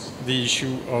address the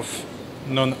issue of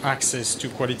non-access to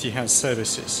quality health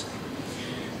services.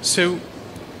 So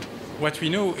what we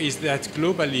know is that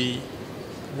globally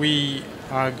we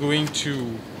are going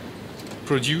to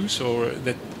produce, or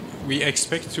that we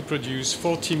expect to produce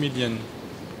 40 million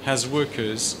health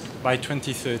workers by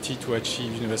 2030 to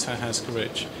achieve universal health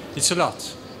coverage. It's a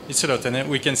lot. It's a lot. And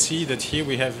we can see that here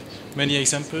we have many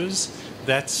examples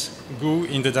that go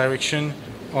in the direction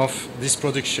of this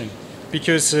production.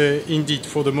 Because indeed,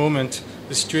 for the moment,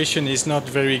 the situation is not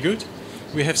very good.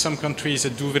 We have some countries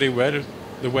that do very well,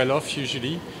 the well-off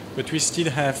usually, but we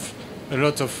still have a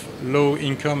lot of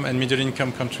low-income and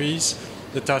middle-income countries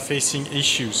that are facing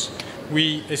issues.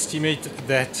 We estimate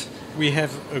that we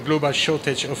have a global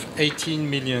shortage of 18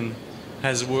 million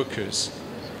health workers.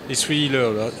 It's really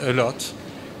a lot.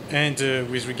 And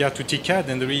with regard to TICAD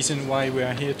and the reason why we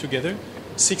are here together,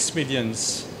 6 million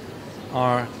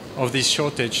of this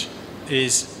shortage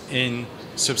is in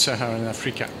sub-Saharan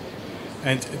Africa.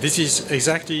 And this is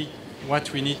exactly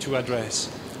what we need to address.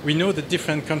 We know that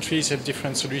different countries have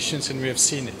different solutions, and we have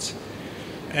seen it.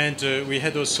 And we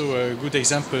had also good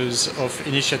examples of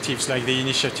initiatives like the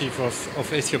initiative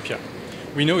of Ethiopia.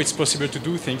 We know it's possible to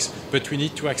do things, but we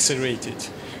need to accelerate it.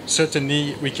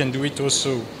 Certainly, we can do it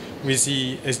also with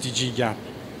the SDG gap.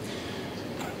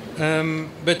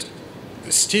 But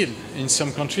still, in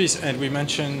some countries, and we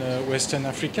mentioned Western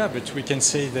Africa, but we can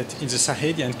say that in the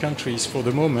Sahelian countries, for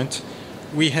the moment,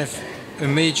 we have a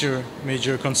major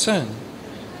concern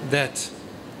that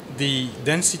the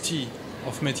density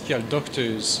of medical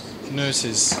doctors,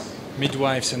 nurses,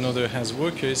 midwives, and other health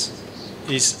workers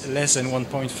is less than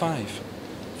 1.5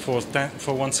 for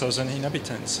 1,000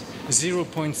 inhabitants,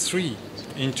 0.3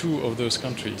 in 2 of those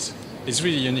countries. It's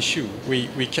really an issue. We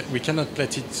cannot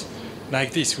let it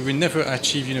like this. We will never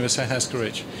achieve universal health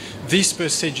coverage. This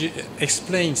percentage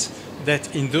explains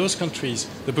that in those countries,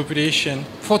 the population,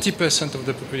 40% of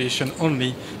the population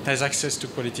only has access to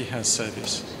quality health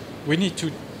service. We need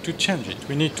to change it.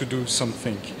 We need to do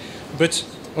something. But,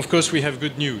 of course, we have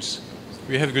good news.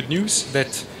 We have good news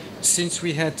that since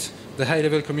we had the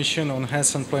High-Level Commission on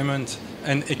Health, Employment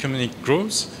and Economic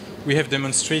Growth, we have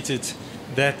demonstrated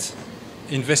that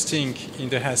investing in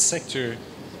the health sector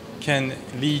can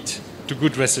lead to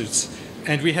good results.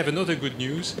 And we have another good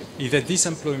news, is that this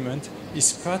employment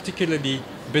is particularly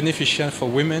beneficial for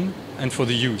women and for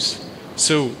the youth.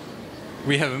 So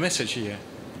we have a message here.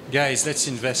 Guys, let's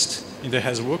invest in the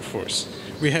health workforce.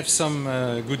 We have some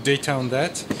good data on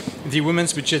that. The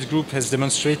Women's Budget Group has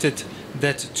demonstrated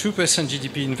that 2%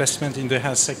 GDP investment in the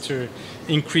health sector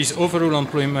increased overall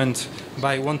employment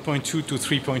by 1.2 to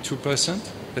 3.2%.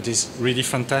 That is really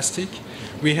fantastic.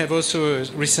 We have also a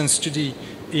recent study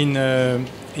in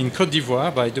Côte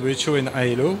d'Ivoire by WHO and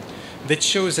ILO that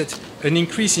shows that an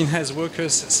increase in health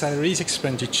workers' salaries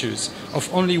expenditures of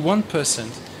only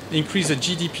 1% increased the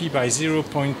GDP by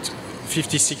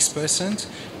 0.56%,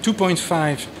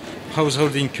 2.5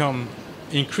 household income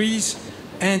increase,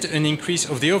 and an increase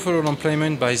of the overall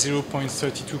employment by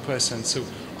 0.32%. So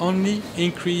only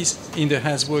increase in the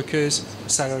health workers'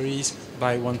 salaries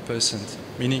by 1%,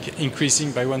 meaning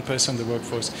increasing by 1% the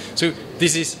workforce. So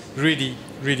this is really,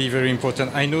 really very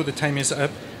important. I know the time is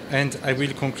up. And I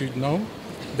will conclude now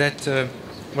that,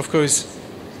 of course,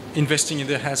 investing in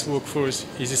the health workforce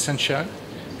is essential,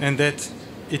 and that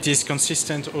it is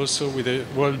consistent also with the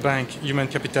World Bank human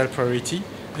capital priority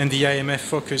and the IMF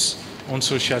focus on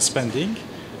social spending.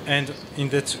 And in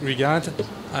that regard,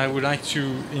 I would like to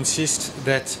insist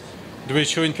that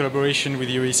WHO, in collaboration with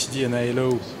the OECD and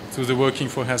ILO through the Working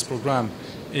for Health program,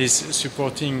 is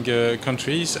supporting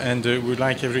countries, and would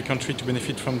like every country to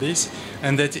benefit from this,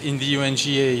 and that in the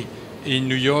UNGA in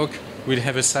New York we'll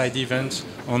have a side event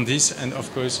on this, and of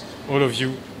course all of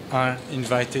you are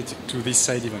invited to this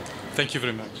side event. Thank you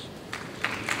very much.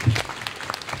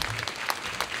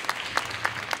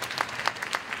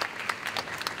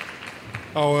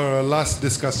 Our last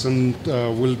discussion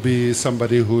will be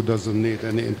somebody who doesn't need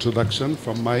any introduction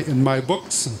from in my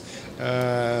books.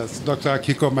 Dr.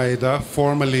 Akiko Maeda,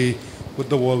 formerly with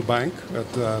the World Bank,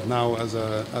 but now as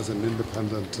an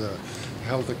independent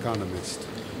health economist.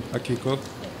 Akiko.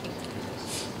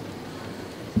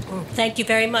 Thank you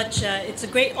very much. It's a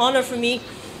great honor for me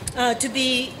to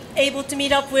be able to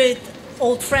meet up with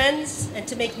old friends and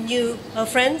to make new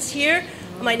friends here.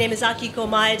 My name is Akiko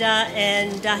Maeda,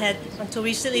 and I had until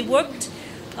recently worked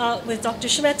with Dr.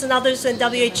 Schmetz and others in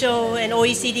WHO and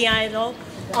OECD ILO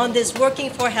on this Working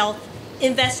for Health,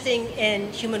 investing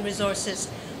in human resources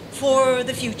for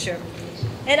the future.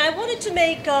 And I wanted to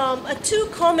make two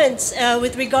comments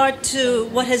with regard to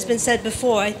what has been said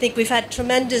before. I think we've had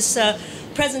tremendous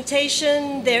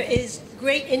presentation. There is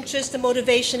great interest and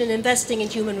motivation in investing in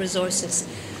human resources.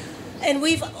 And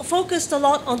we've focused a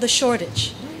lot on the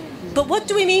shortage. But what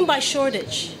do we mean by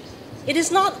shortage? It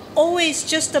is not always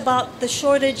just about the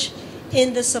shortage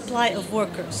in the supply of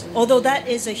workers, although that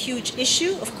is a huge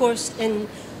issue, of course, in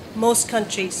most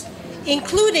countries,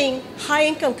 including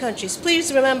high-income countries.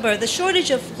 Please remember, the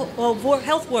shortage of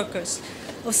health workers,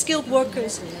 of skilled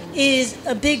workers, is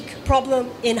a big problem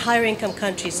in higher-income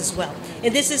countries as well.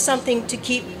 And this is something to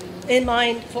keep in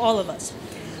mind for all of us.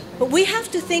 But we have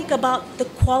to think about the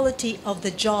quality of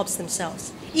the jobs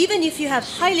themselves. Even if you have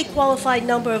highly qualified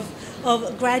number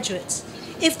of graduates,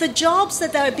 if the jobs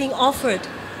that are being offered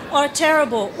are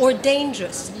terrible or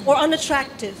dangerous or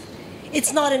unattractive,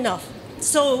 it's not enough.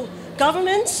 So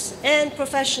governments and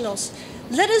professionals,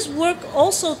 let us work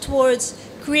also towards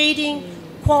creating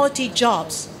quality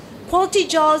jobs. Quality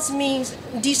jobs means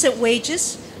decent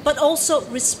wages, but also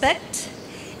respect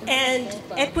and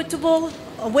equitable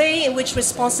a way in which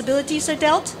responsibilities are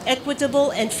dealt, equitable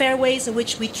and fair ways in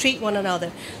which we treat one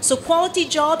another. So quality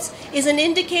jobs is an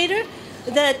indicator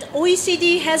that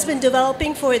OECD has been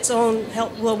developing for its own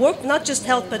health, work, not just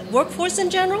health, but workforce in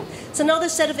general. It's another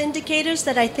set of indicators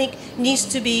that I think needs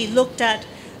to be looked at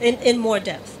in more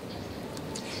depth.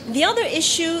 The other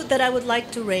issue that I would like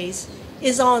to raise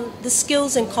is on the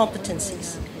skills and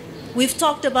competencies. We've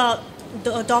talked about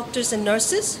the doctors and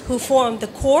nurses who form the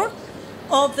core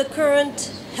of the current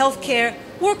healthcare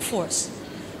workforce.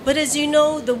 But as you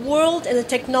know, the world and the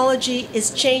technology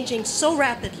is changing so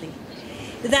rapidly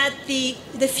that the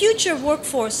future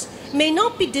workforce may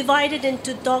not be divided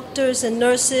into doctors and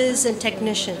nurses and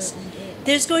technicians.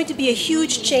 There's going to be a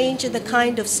huge change in the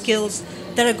kind of skills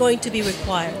that are going to be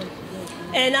required.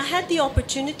 And I had the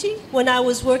opportunity when I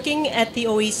was working at the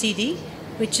OECD,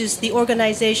 which is the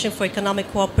Organization for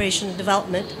Economic Cooperation and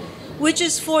Development, which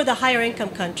is for the higher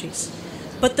income countries.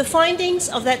 But the findings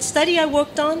of that study I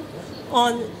worked on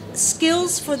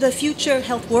skills for the future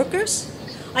health workers,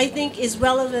 I think is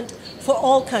relevant for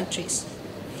all countries.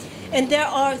 And there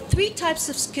are three types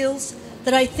of skills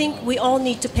that I think we all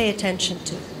need to pay attention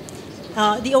to.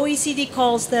 The OECD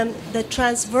calls them the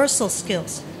transversal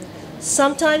skills.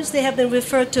 Sometimes they have been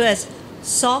referred to as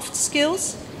soft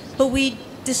skills, but we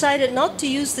decided not to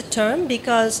use the term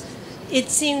because it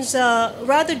seems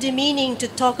rather demeaning to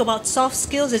talk about soft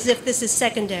skills as if this is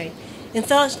secondary. In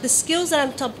fact, the skills that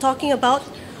I'm talking about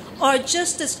are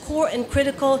just as core and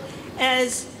critical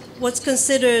as what's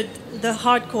considered the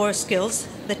hardcore skills,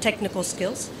 the technical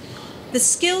skills. The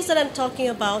skills that I'm talking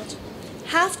about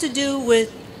have to do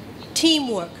with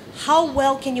teamwork. How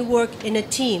well can you work in a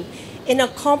team, in a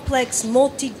complex,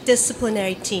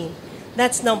 multidisciplinary team?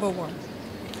 That's number one.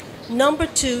 Number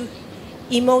two,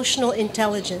 emotional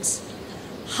intelligence.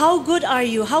 How good are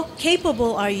you? How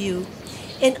capable are you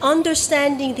in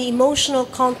understanding the emotional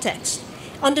context,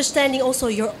 understanding also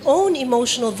your own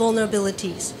emotional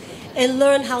vulnerabilities, and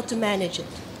learn how to manage it?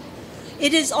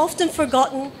 It is often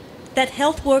forgotten that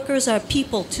health workers are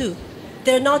people too.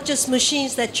 They're not just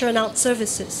machines that churn out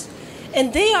services.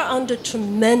 And they are under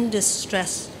tremendous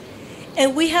stress.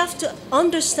 And we have to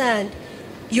understand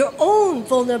your own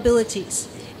vulnerabilities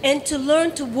and to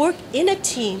learn to work in a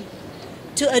team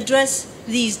to address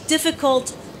these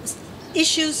difficult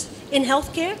issues in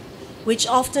healthcare, which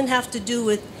often have to do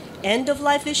with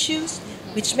end-of-life issues,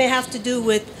 which may have to do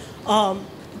with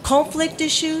conflict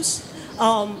issues,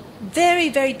 very,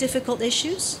 very difficult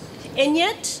issues. And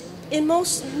yet, in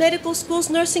most medical schools,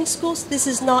 nursing schools, this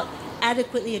is not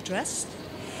adequately addressed.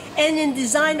 And in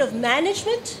design of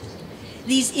management,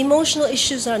 these emotional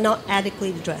issues are not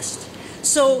adequately addressed.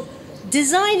 So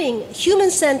designing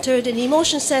human-centered and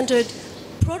emotion-centered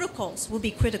protocols will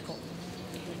be critical.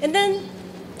 And then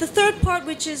the third part,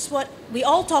 which is what we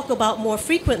all talk about more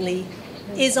frequently,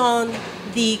 is on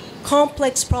the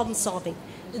complex problem solving,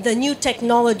 the new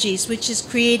technologies, which is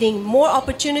creating more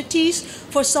opportunities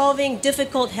for solving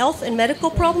difficult health and medical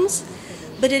problems,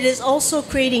 but it is also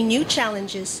creating new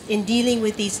challenges in dealing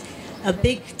with these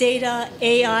big data,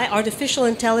 AI, artificial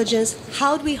intelligence.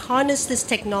 How do we harness this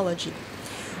technology?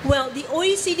 Well, the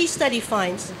OECD study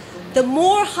finds the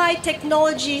more high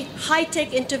technology,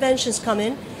 high-tech interventions come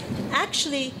in,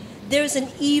 actually there's an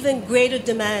even greater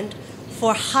demand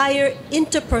for higher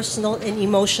interpersonal and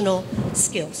emotional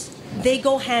skills. They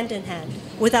go hand in hand,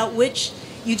 without which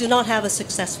you do not have a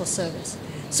successful service.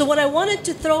 So what I wanted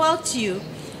to throw out to you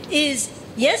is,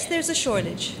 yes, there's a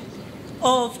shortage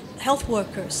of health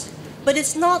workers, but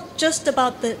it's not just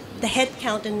about the head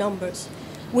count and numbers.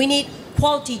 We need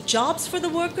quality jobs for the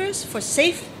workers, for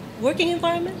safe working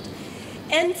environment,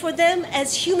 and for them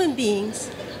as human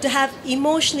beings to have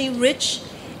emotionally rich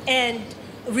and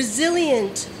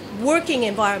resilient working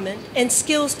environment and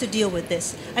skills to deal with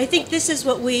this. I think this is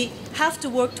what we have to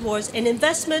work towards, and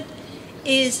investment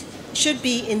should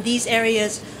be in these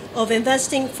areas of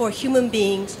investing for human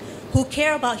beings who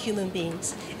care about human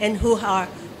beings and who are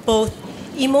both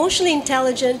emotionally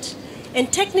intelligent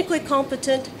and technically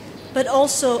competent, but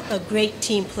also a great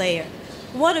team player.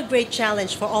 What a great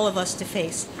challenge for all of us to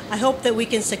face. I hope that we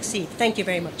can succeed. Thank you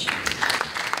very much.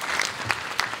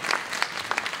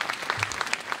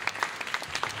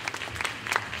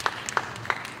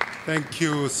 Thank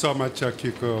you so much,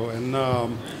 Akiko. And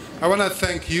I want to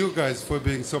thank you guys for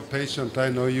being so patient. I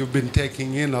know you've been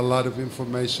taking in a lot of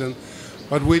information,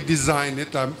 but we designed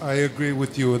it. I agree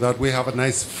with you that we have a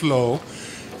nice flow.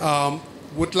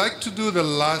 Would like to do the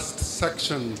last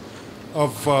section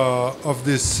of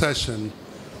this session,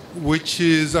 which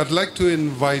is I'd like to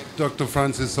invite Dr.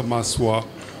 Francis Omaswa.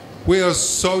 We are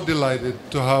so delighted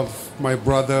to have my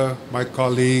brother, my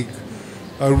colleague,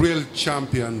 a real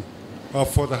champion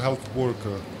for the health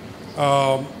worker.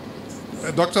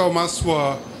 Dr.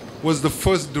 Omaswa was the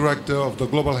first director of the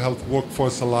Global Health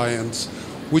Workforce Alliance,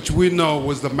 which we know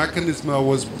was the mechanism that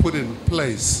was put in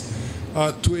place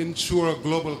to ensure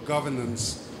global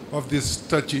governance of these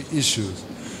touchy issues.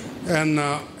 And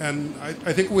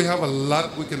I think we have a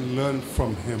lot we can learn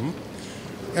from him.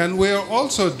 And we are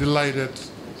also delighted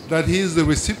that he is the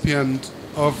recipient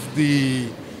of the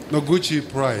Noguchi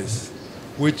Prize,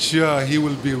 which he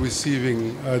will be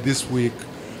receiving this week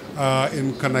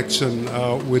in connection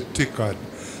with TICAD.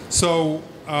 So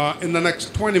in the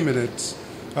next 20 minutes,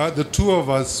 the two of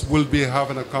us will be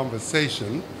having a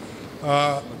conversation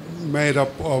made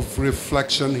up of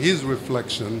reflection, his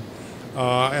reflection,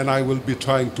 and I will be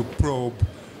trying to probe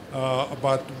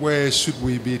about where should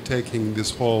we be taking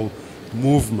this whole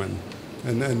movement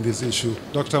and this issue.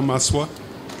 Dr. Maswa?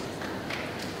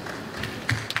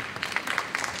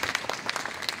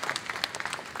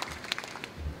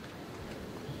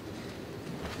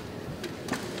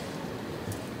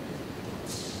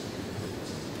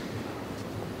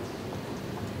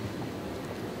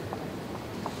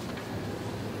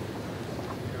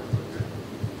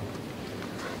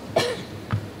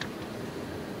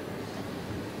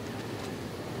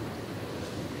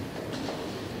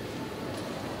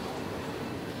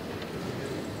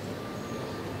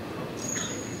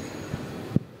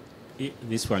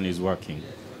 This one is working.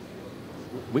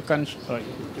 We can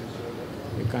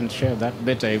share that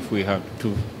better if we have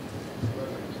to.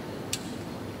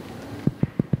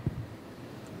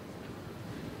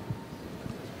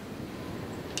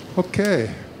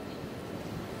 Okay.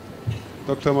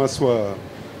 Dr. Maswa,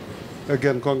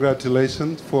 again,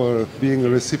 congratulations for being a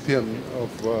recipient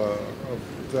of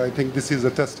I think this is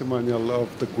a testimonial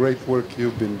of the great work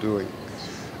you've been doing.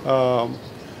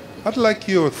 I'd like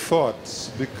your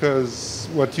thoughts, because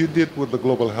what you did with the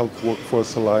Global Health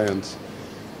Workforce Alliance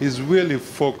is really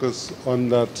focused on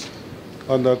that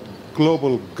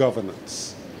global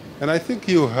governance. And I think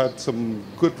you had some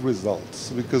good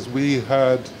results, because we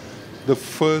had the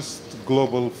first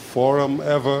global forum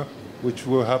ever, which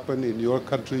will happen in your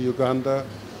country, Uganda.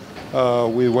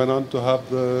 We went on to have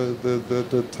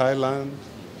the Thailand,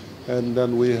 and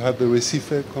then we had the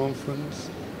Recife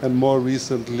conference. and more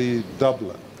recently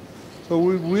Dublin.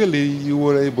 So you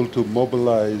were able to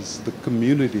mobilize the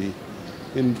community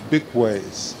in big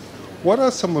ways. What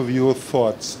are some of your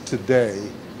thoughts today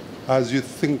as you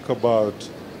think about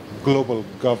global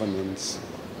governance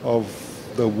of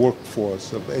the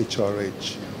workforce of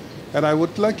HRH? And I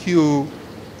would like you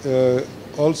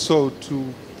also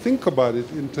to think about it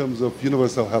in terms of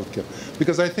universal healthcare,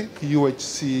 because I think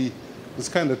UHC has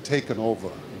kind of taken over.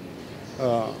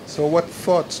 So what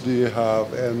thoughts do you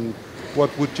have, and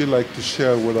what would you like to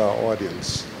share with our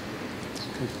audience?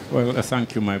 Well,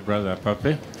 thank you, my brother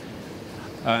Pape,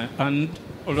 and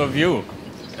all of you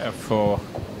for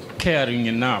caring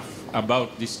enough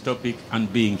about this topic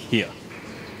and being here.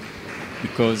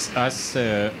 Because as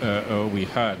we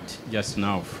heard just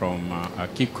now from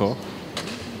Akiko,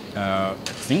 I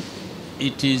think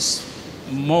it is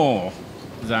more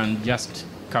than just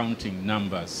counting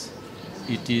numbers.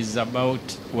 It is about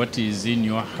what is in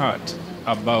your heart,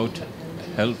 about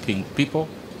helping people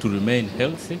to remain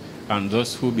healthy and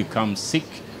those who become sick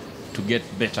to get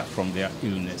better from their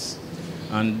illness.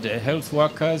 And health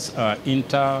workers are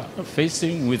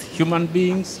interfacing with human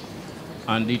beings,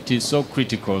 and it is so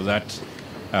critical that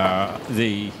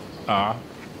they are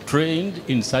trained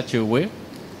in such a way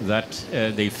that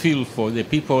they feel for the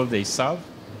people they serve,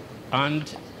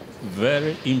 and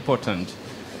very important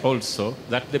also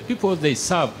that the people they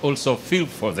serve also feel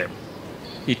for them.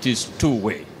 It is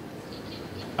two-way.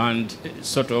 And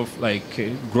sort of like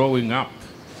growing up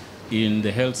in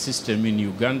the health system in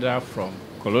Uganda from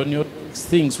colonial,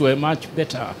 things were much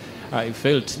better. I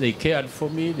felt they cared for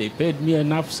me, they paid me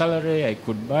enough salary, I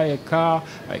could buy a car,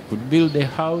 I could build a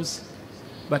house,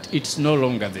 but it's no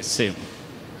longer the same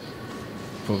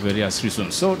for various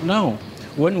reasons. So now,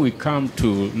 when we come to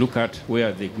look at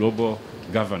where the global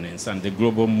governance and the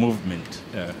global movement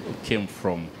came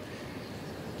from,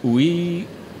 we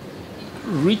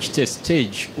reached a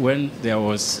stage when there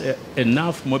was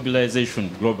enough mobilization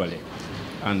globally.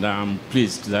 And I'm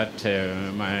pleased that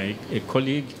my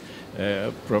colleague,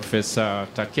 Professor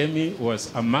Takemi,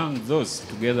 was among those,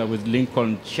 together with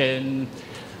Lincoln Chen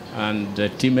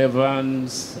and Tim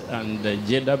Evans and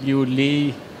J.W.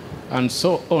 Lee and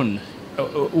so on.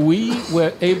 We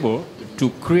were able to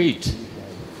create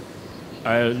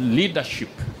a leadership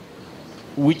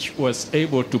which was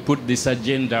able to put this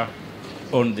agenda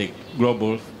on the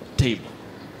global table.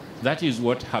 That is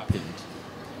what happened.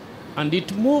 And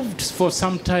it moved for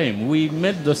some time. We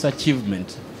made those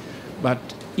achievements, but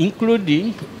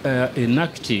including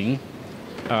enacting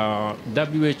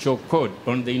WHO code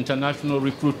on the international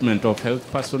recruitment of health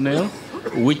personnel,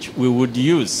 which we would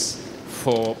use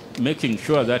for making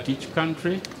sure that each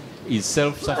country is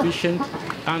self-sufficient,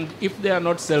 and if they are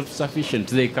not self-sufficient,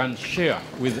 they can share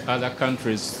with other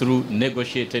countries through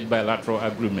negotiated bilateral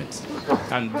agreements.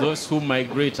 And those who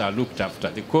migrate are looked after.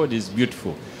 The code is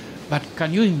beautiful. But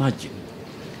can you imagine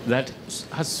that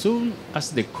as soon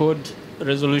as the code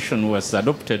resolution was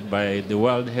adopted by the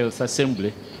World Health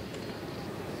Assembly,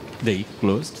 they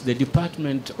closed the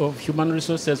Department of Human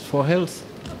Resources for Health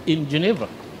in Geneva.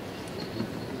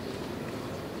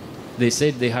 They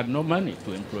said they had no money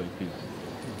to employ people.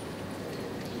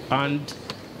 And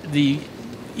the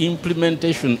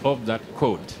implementation of that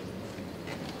code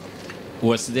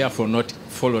was therefore not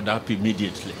followed up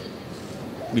immediately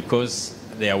because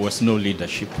there was no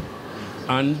leadership.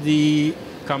 And the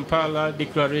Kampala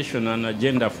Declaration and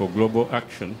Agenda for Global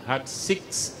Action had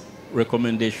 6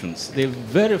 recommendations. The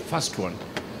very first one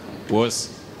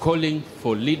was calling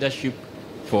for leadership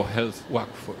for health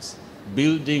workforce,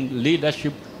 building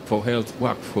leadership for health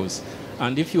workforce.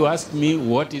 And if you ask me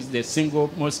what is the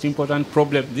single most important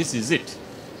problem, this is it.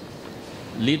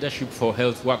 Leadership for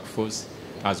health workforce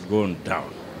has gone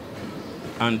down.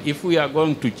 And if we are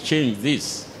going to change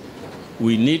this,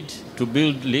 we need to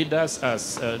build leaders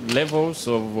as levels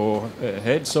of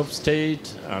heads of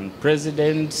state and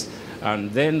presidents,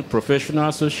 and then professional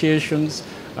associations,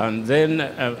 and then,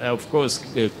 of course,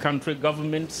 country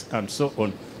governments, and so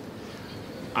on.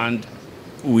 And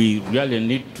we really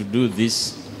need to do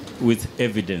this with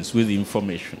evidence, with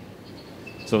information.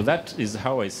 So that is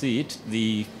how I see it.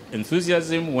 The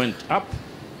enthusiasm went up,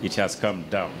 it has come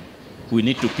down. We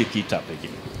need to pick it up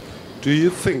again. Do you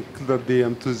think that the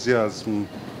enthusiasm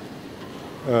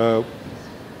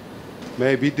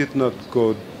maybe did not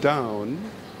go down,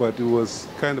 but it was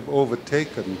kind of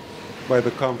overtaken by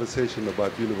the conversation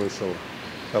about universal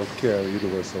health care,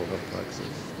 universal health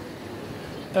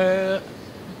access?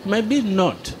 Maybe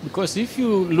not, because if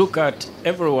you look at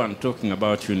everyone talking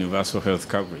about universal health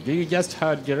coverage, you just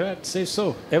heard Gerard say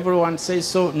so. Everyone says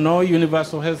so, no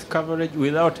universal health coverage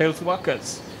without health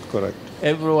workers. correct.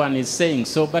 Everyone is saying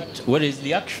so, but where is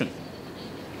the action?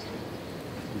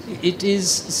 It is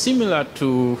similar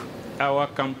to our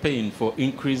campaign for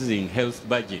increasing health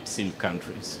budgets in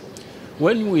countries.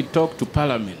 When we talk to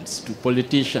parliaments, to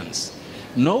politicians,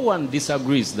 no one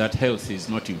disagrees that health is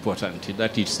not important,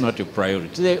 that it's not a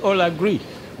priority. They all agree.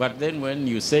 But then when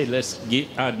you say, let's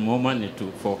add more money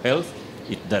for health,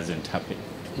 it doesn't happen.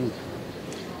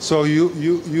 So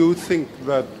you think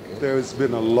that there has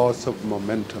been a loss of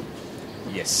momentum?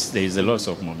 Yes, there is a loss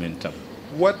of momentum.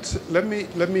 Let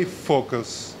me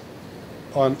focus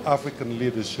on African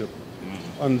leadership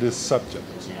on this subject,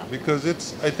 because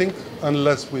I think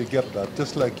unless we get that,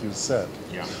 just like you said,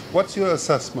 what's your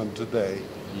assessment today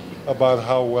about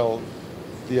how well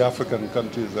the African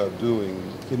countries are doing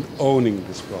in owning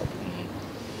this problem?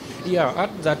 Yeah,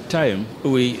 at that time,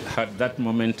 we had that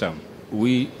momentum.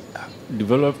 We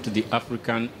developed the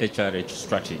African HRH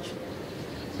strategy,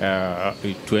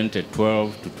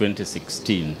 2012 to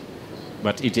 2016.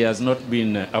 But it has not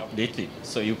been updated,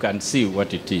 so you can see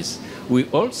what it is. We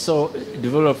also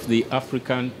developed the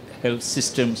African Health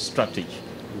System Strategy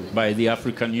by the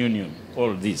African Union,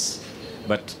 all this.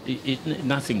 But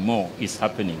nothing more is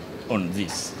happening on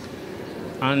this.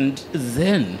 And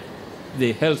then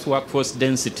the health workforce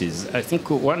densities. I think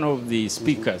one of the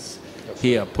speakers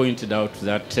here pointed out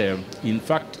that, in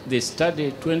fact, they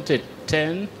studied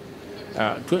 2010,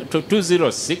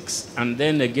 2006, and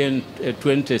then again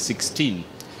 2016.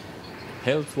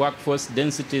 Health workforce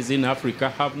densities in Africa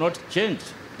have not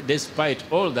changed despite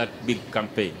all that big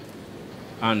campaign.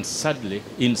 And sadly,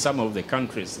 in some of the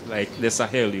countries, like the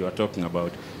Sahel you are talking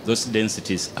about, those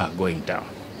densities are going down.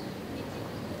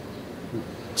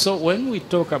 So when we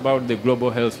talk about the global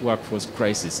health workforce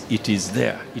crisis, it is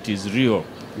there, it is real.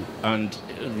 And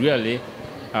really,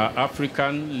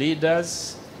 African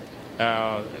leaders,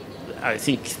 I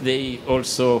think they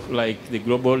also, like the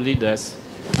global leaders,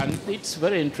 and it's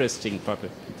very interesting, Pape.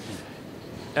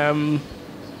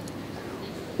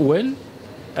 When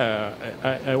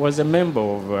I was a member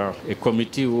of a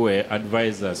committee who were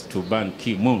advisors to Ban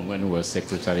Ki-moon when he was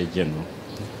Secretary General.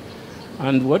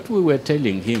 And what we were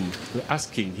telling him,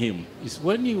 asking him, is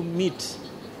when you meet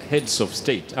heads of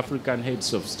state, African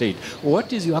heads of state,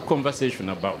 what is your conversation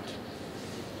about?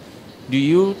 Do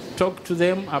you talk to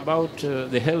them about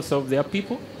the health of their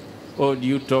people? Or do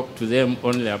you talk to them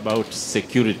only about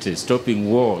security, stopping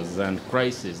wars and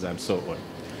crises and so on?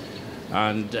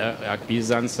 And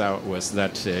his answer was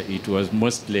that it was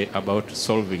mostly about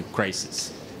solving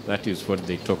crises. That is what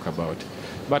they talk about.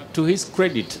 But to his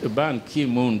credit, Ban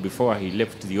Ki-moon, before he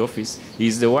left the office,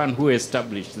 he's the one who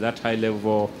established that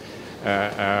high-level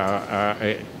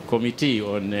committee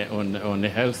on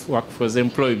health workforce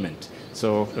employment.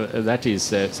 So that is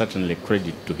certainly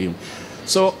credit to him.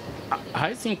 So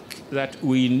I think that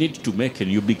we need to make a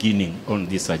new beginning on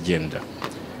this agenda.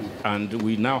 And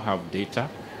we now have data.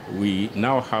 We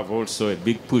now have also a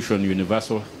big push on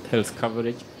universal health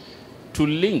coverage to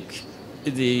link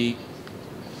the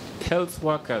health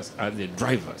workers are the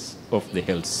drivers of the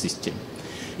health system.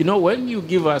 You know, when you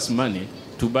give us money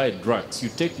to buy drugs, you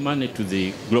take money to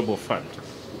the Global Fund.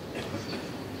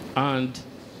 And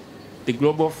the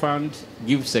Global Fund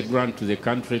gives a grant to the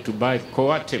country to buy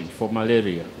Coartem for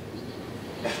malaria.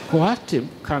 Coartem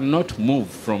cannot move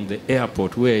from the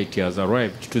airport where it has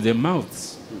arrived to the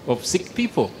mouths of sick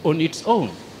people on its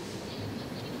own.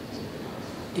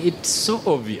 It's so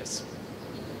obvious.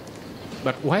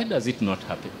 But why does it not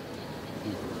happen?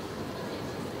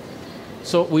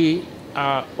 So we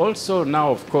are also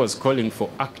now, of course, calling for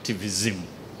activism.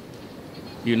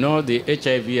 You know, the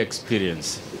HIV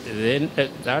experience. Then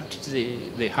at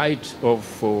the height of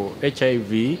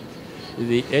HIV,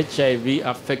 the HIV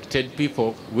affected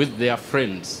people with their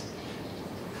friends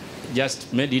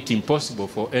just made it impossible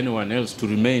for anyone else to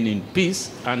remain in peace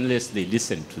unless they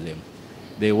listened to them.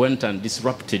 They went and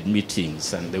disrupted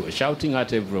meetings, and they were shouting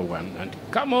at everyone, and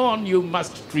come on, you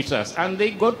must treat us. And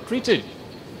they got treated.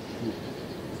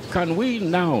 Can we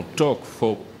now talk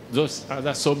for those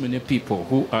other so many people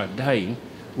who are dying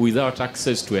without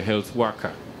access to a health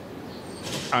worker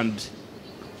and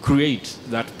create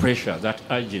that pressure, that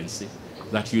urgency,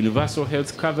 that universal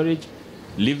health coverage,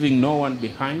 leaving no one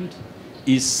behind,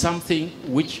 is something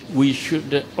which we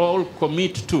should all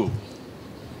commit to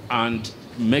and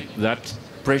make that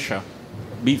pressure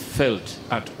be felt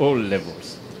at all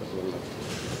levels?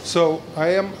 So I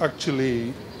am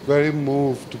actually very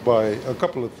moved by a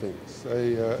couple of things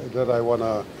that I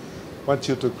want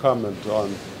you to comment on.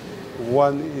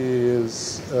 One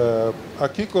is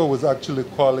Akiko was actually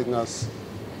calling us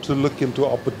to look into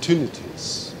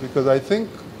opportunities, because I think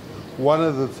one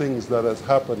of the things that has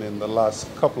happened in the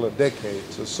last couple of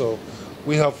decades or so,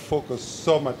 we have focused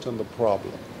so much on the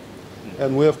problem.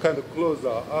 And we have kind of closed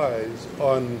our eyes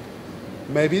on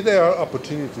maybe there are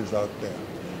opportunities out there.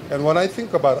 And when I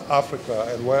think about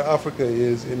Africa and where Africa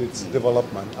is in its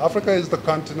development, Africa is the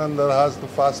continent that has the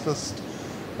fastest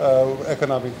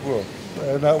economic growth.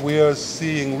 And we are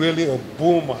seeing really a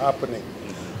boom happening.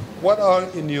 What are,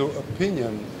 in your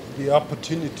opinion, the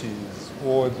opportunities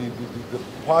or the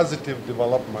positive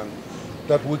development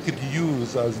that we could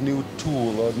use as new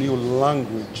tool or new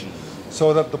language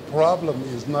so that the problem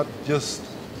is not just,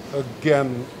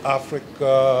 again,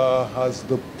 Africa has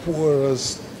the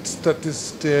poorest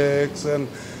statistics and,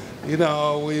 you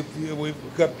know, we've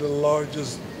got the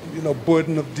largest, you know,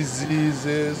 burden of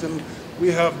diseases and we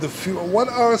have the few. What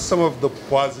are some of the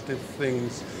positive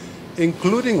things,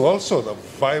 including also the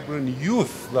vibrant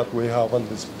youth that we have on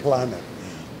this planet?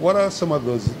 What are some of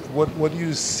those, what do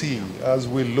you see as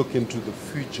we look into the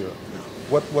future?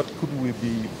 What could we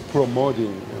be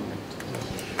promoting?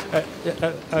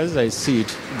 As I see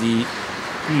it, the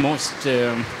most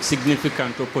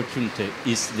significant opportunity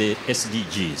is the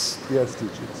SDGs. The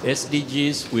SDGs.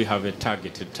 SDGs, we have a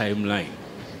targeted timeline.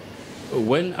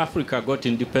 When Africa got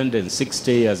independence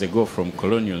 60 years ago from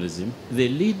colonialism, the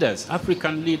leaders,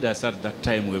 African leaders at that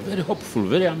time were very hopeful,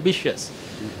 very ambitious.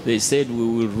 They said, we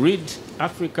will rid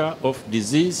Africa of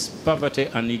disease, poverty,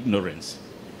 and ignorance.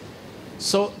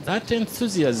 So that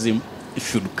enthusiasm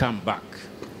should come back.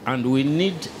 And we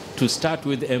need to start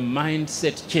with a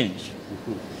mindset change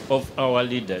of our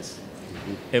leaders,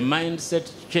 a mindset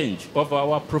change of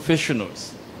our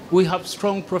professionals. We have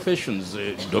strong professions,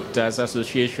 Doctors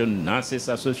Association, Nurses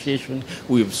Association,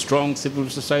 we have strong civil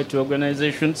society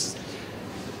organizations.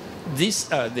 These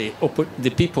are the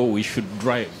people we should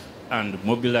drive and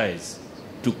mobilize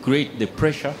to create the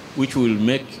pressure which will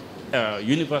make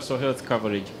universal health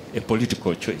coverage a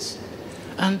political choice.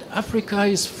 And Africa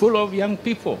is full of young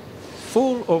people,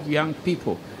 full of young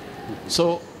people.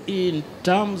 So in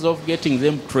terms of getting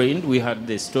them trained, we had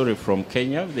the story from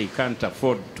Kenya. They can't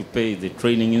afford to pay the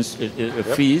training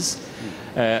fees.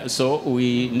 So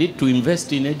we need to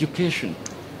invest in education.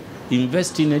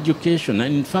 Invest in education.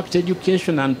 And in fact,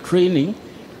 education and training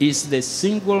is the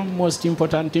single most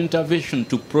important intervention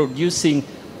to producing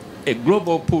a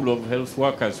global pool of health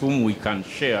workers whom we can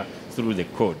share through the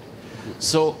code.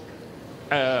 So,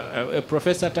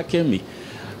 Professor Takemi,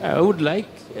 I would like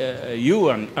you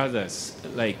and others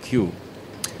like you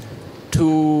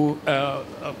to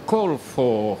call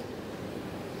for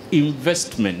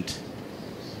investment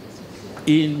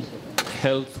in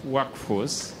health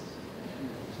workforce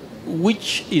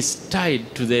which is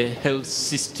tied to the health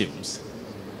systems.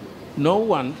 No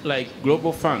one, like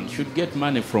Global Fund, should get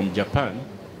money from Japan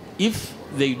if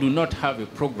they do not have a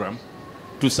program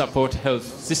to support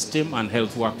health system and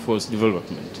health workforce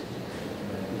development.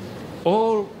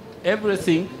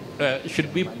 Everything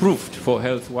should be proofed for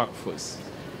health workforce.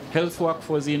 Health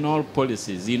workforce in all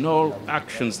policies, in all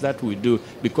actions that we do,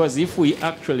 because if we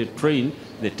actually train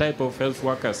the type of health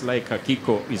workers like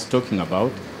Akiko is talking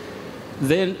about,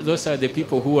 then those are the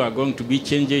people who are going to be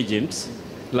change agents,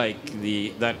 like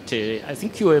I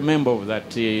think you are a member of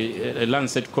that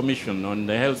Lancet Commission on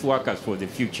the health workers for the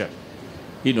future.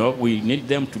 You know, we need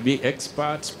them to be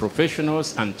experts,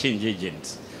 professionals, and change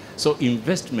agents. So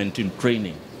investment in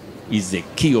training is a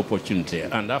key opportunity.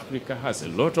 And Africa has a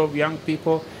lot of young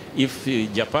people. If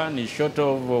Japan is short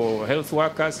of health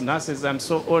workers, nurses, and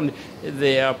so on,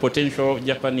 there are potential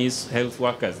Japanese health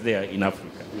workers there in Africa.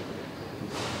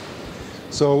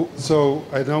 So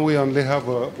I know we only have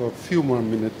a few more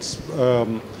minutes.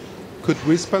 Could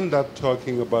we spend that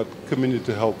talking about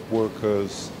community health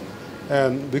workers?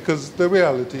 And because the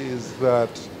reality is that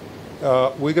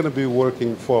we're going to be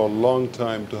working for a long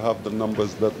time to have the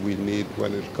numbers that we need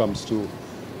when it comes to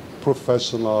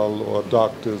professional or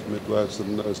doctors, midwives,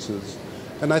 and nurses.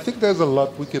 And I think there's a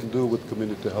lot we can do with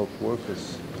community health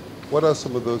workers. What are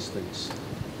some of those things?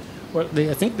 Well,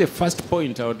 I think the first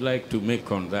point I would like to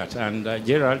make on that, and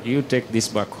Gerald, you take this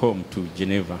back home to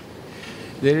Geneva.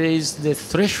 There is the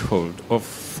threshold of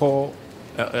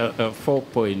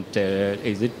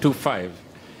 4.25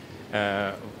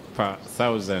 per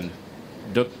 1,000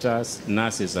 doctors,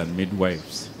 nurses, and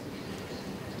midwives.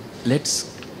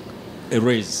 Let's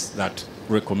raise that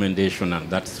recommendation and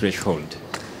that threshold.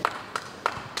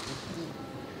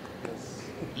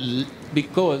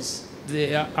 Because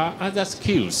there are other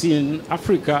skills in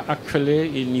Africa,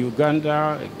 actually, in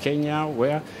Uganda, Kenya,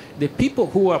 where the people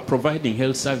who are providing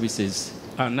health services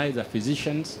are neither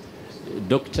physicians,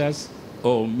 doctors,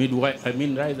 or midwives,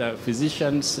 either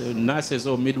physicians, nurses,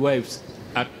 or midwives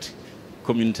at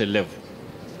community level.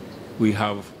 We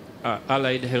have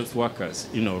allied health workers,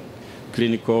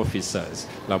 clinical officers,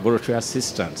 laboratory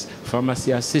assistants,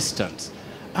 pharmacy assistants,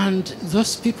 and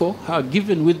those people are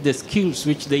given with the skills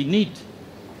which they need.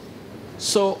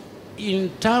 So in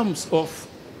terms of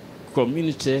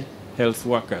community health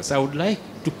workers, I would like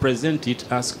to present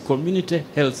it as community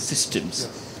health systems,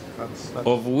 yes,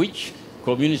 of which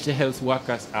community health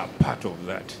workers are part of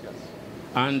that. Yes.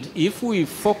 And if we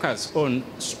focus on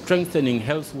strengthening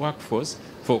health workforce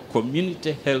for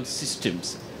community health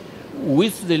systems,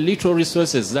 with the little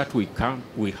resources that we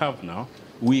have now,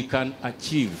 we can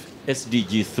achieve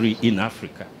SDG 3 in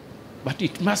Africa. But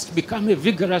it must become a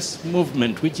vigorous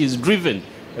movement which is driven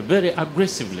very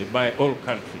aggressively by all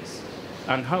countries.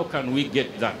 And how can we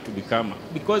get that to become?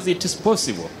 Because it is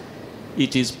possible.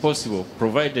 It is possible,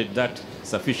 provided that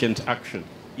sufficient action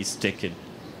is taken.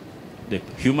 The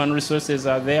human resources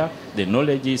are there, the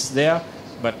knowledge is there,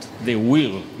 but the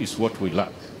will is what we lack.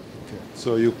 Okay.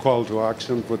 So you call to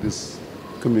action for this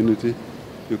community?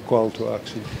 You call to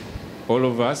action? All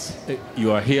of us,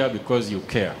 you are here because you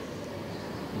care.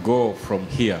 Go from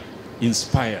here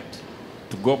inspired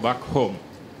to go back home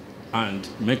and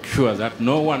make sure that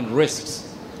no one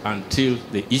rests until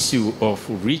the issue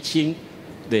of reaching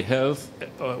the health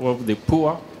of the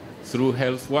poor through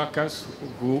health workers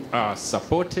who are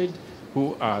supported,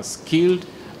 who are skilled,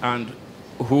 and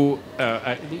who,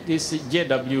 this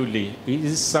JW Lee,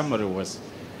 his summary was,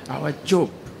 our job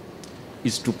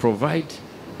is to provide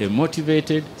a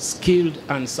motivated, skilled,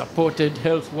 and supported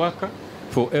health worker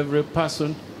for every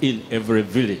person in every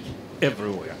village,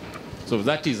 everywhere. So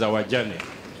that is our journey.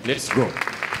 Let's go.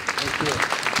 Thank you.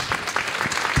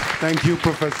 Thank you,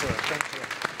 Professor. Thank you.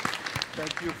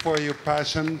 Thank you for your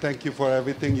passion. Thank you for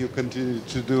everything you continue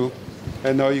to do.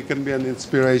 I know you can be an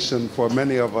inspiration for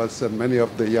many of us and many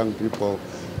of the young people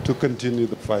to continue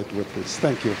the fight with this.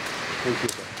 Thank you. Thank you.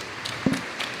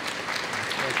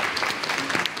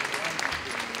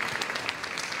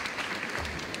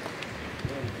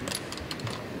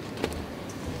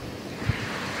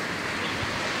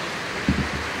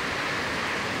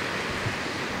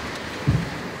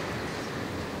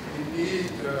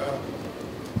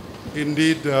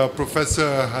 Indeed,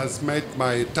 Professor has made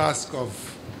my task of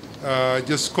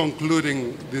just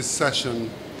concluding this session.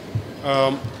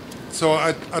 So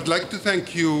I'd like to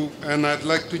thank you, and I'd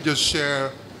like to just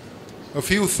share a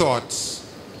few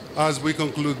thoughts as we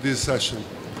conclude this session.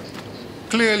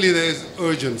 Clearly, there is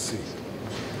urgency.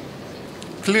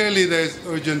 Clearly, there is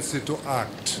urgency to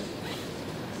act.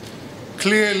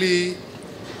 Clearly,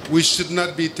 we should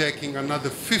not be taking another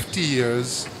 50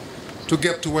 years to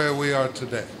get to where we are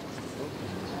today,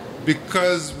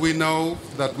 because we know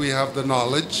that we have the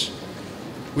knowledge,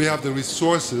 we have the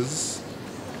resources,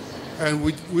 and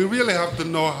we really have the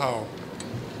know-how.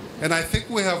 And I think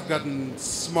we have gotten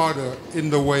smarter in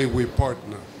the way we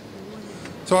partner.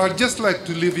 So I'd just like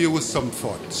to leave you with some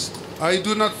thoughts. I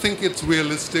do not think it's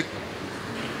realistic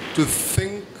to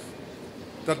think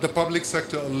that the public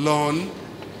sector alone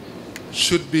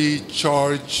should be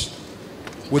charged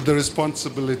with the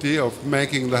responsibility of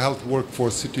making the health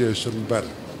workforce situation better.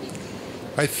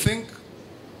 I think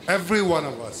every one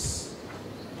of us,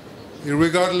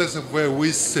 regardless of where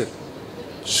we sit,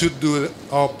 should do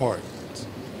our part.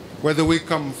 Whether we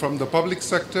come from the public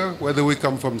sector, whether we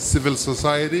come from civil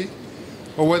society,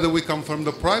 or whether we come from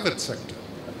the private sector,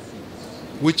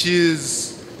 which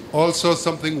is also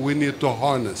something we need to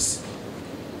harness.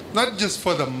 Not just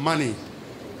for the money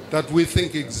that we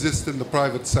think exists in the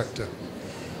private sector,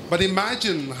 but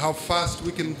imagine how fast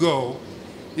we can go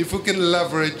if we can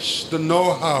leverage the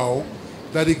know-how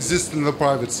that exists in the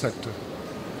private sector.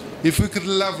 If we could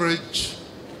leverage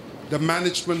the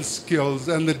management skills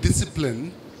and the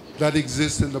discipline that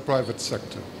exists in the private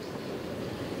sector,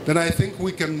 then I think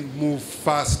we can move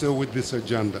faster with this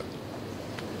agenda.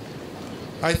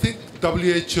 I think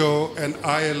WHO and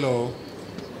ILO,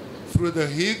 through the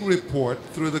Hague report,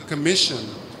 through the Commission,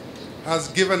 has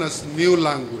given us new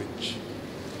language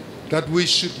that we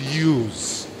should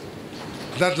use.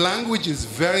 That language is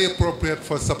very appropriate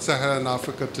for sub-Saharan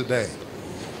Africa today,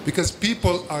 because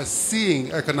people are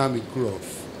seeing economic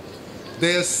growth.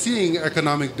 They are seeing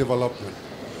economic development.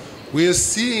 We are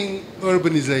seeing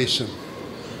urbanization.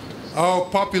 Our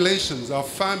populations, our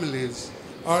families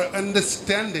are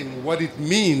understanding what it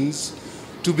means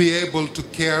to be able to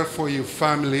care for your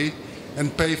family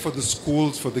and pay for the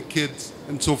schools, for the kids,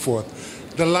 and so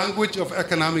forth. The language of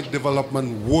economic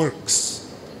development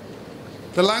works.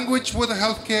 The language with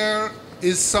healthcare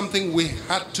is something we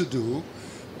had to do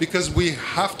because we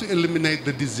have to eliminate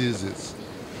the diseases.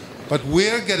 But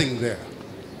we're getting there.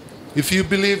 If you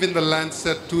believe in the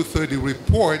Lancet 230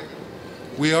 report,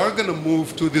 we are going to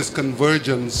move to this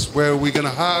convergence where we're going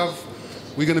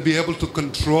to be able to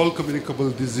control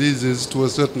communicable diseases to a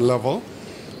certain level.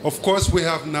 Of course, we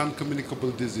have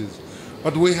non-communicable disease,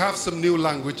 but we have some new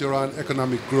language around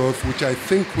economic growth, which I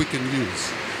think we can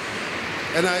use.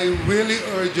 And I really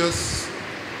urge us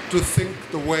to think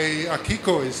the way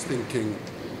Akiko is thinking,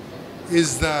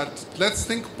 is that let's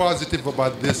think positive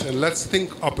about this and let's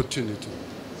think opportunity.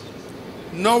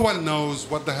 No one knows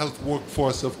what the health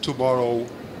workforce of tomorrow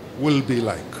will be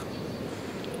like.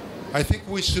 I think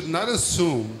we should not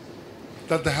assume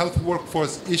that the health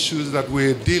workforce issues that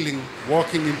we're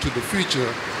walking into the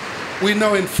future, we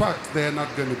know in fact they're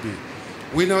not going to be.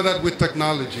 We know that with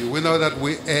technology, we know that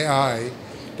with AI,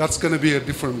 that's going to be a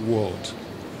different world.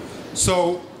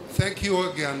 So thank you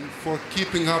again for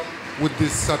keeping up with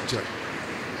this subject.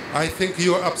 I think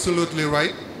you're absolutely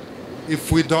right.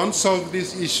 If we don't solve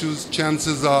these issues,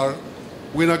 chances are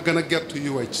we're not going to get to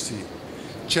UHC.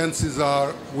 Chances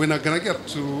are we're not going to get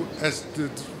to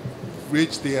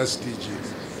reach the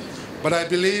SDGs. But I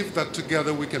believe that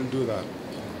together we can do that.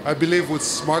 I believe with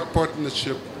smart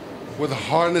partnership, with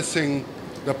harnessing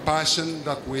the passion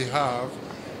that we have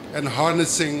and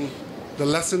harnessing the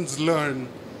lessons learned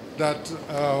that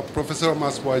Professor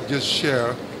Maswa just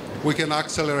shared, we can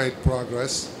accelerate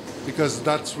progress because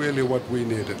that's really what we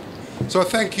needed. So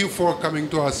thank you for coming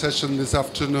to our session this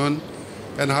afternoon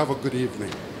and have a good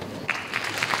evening.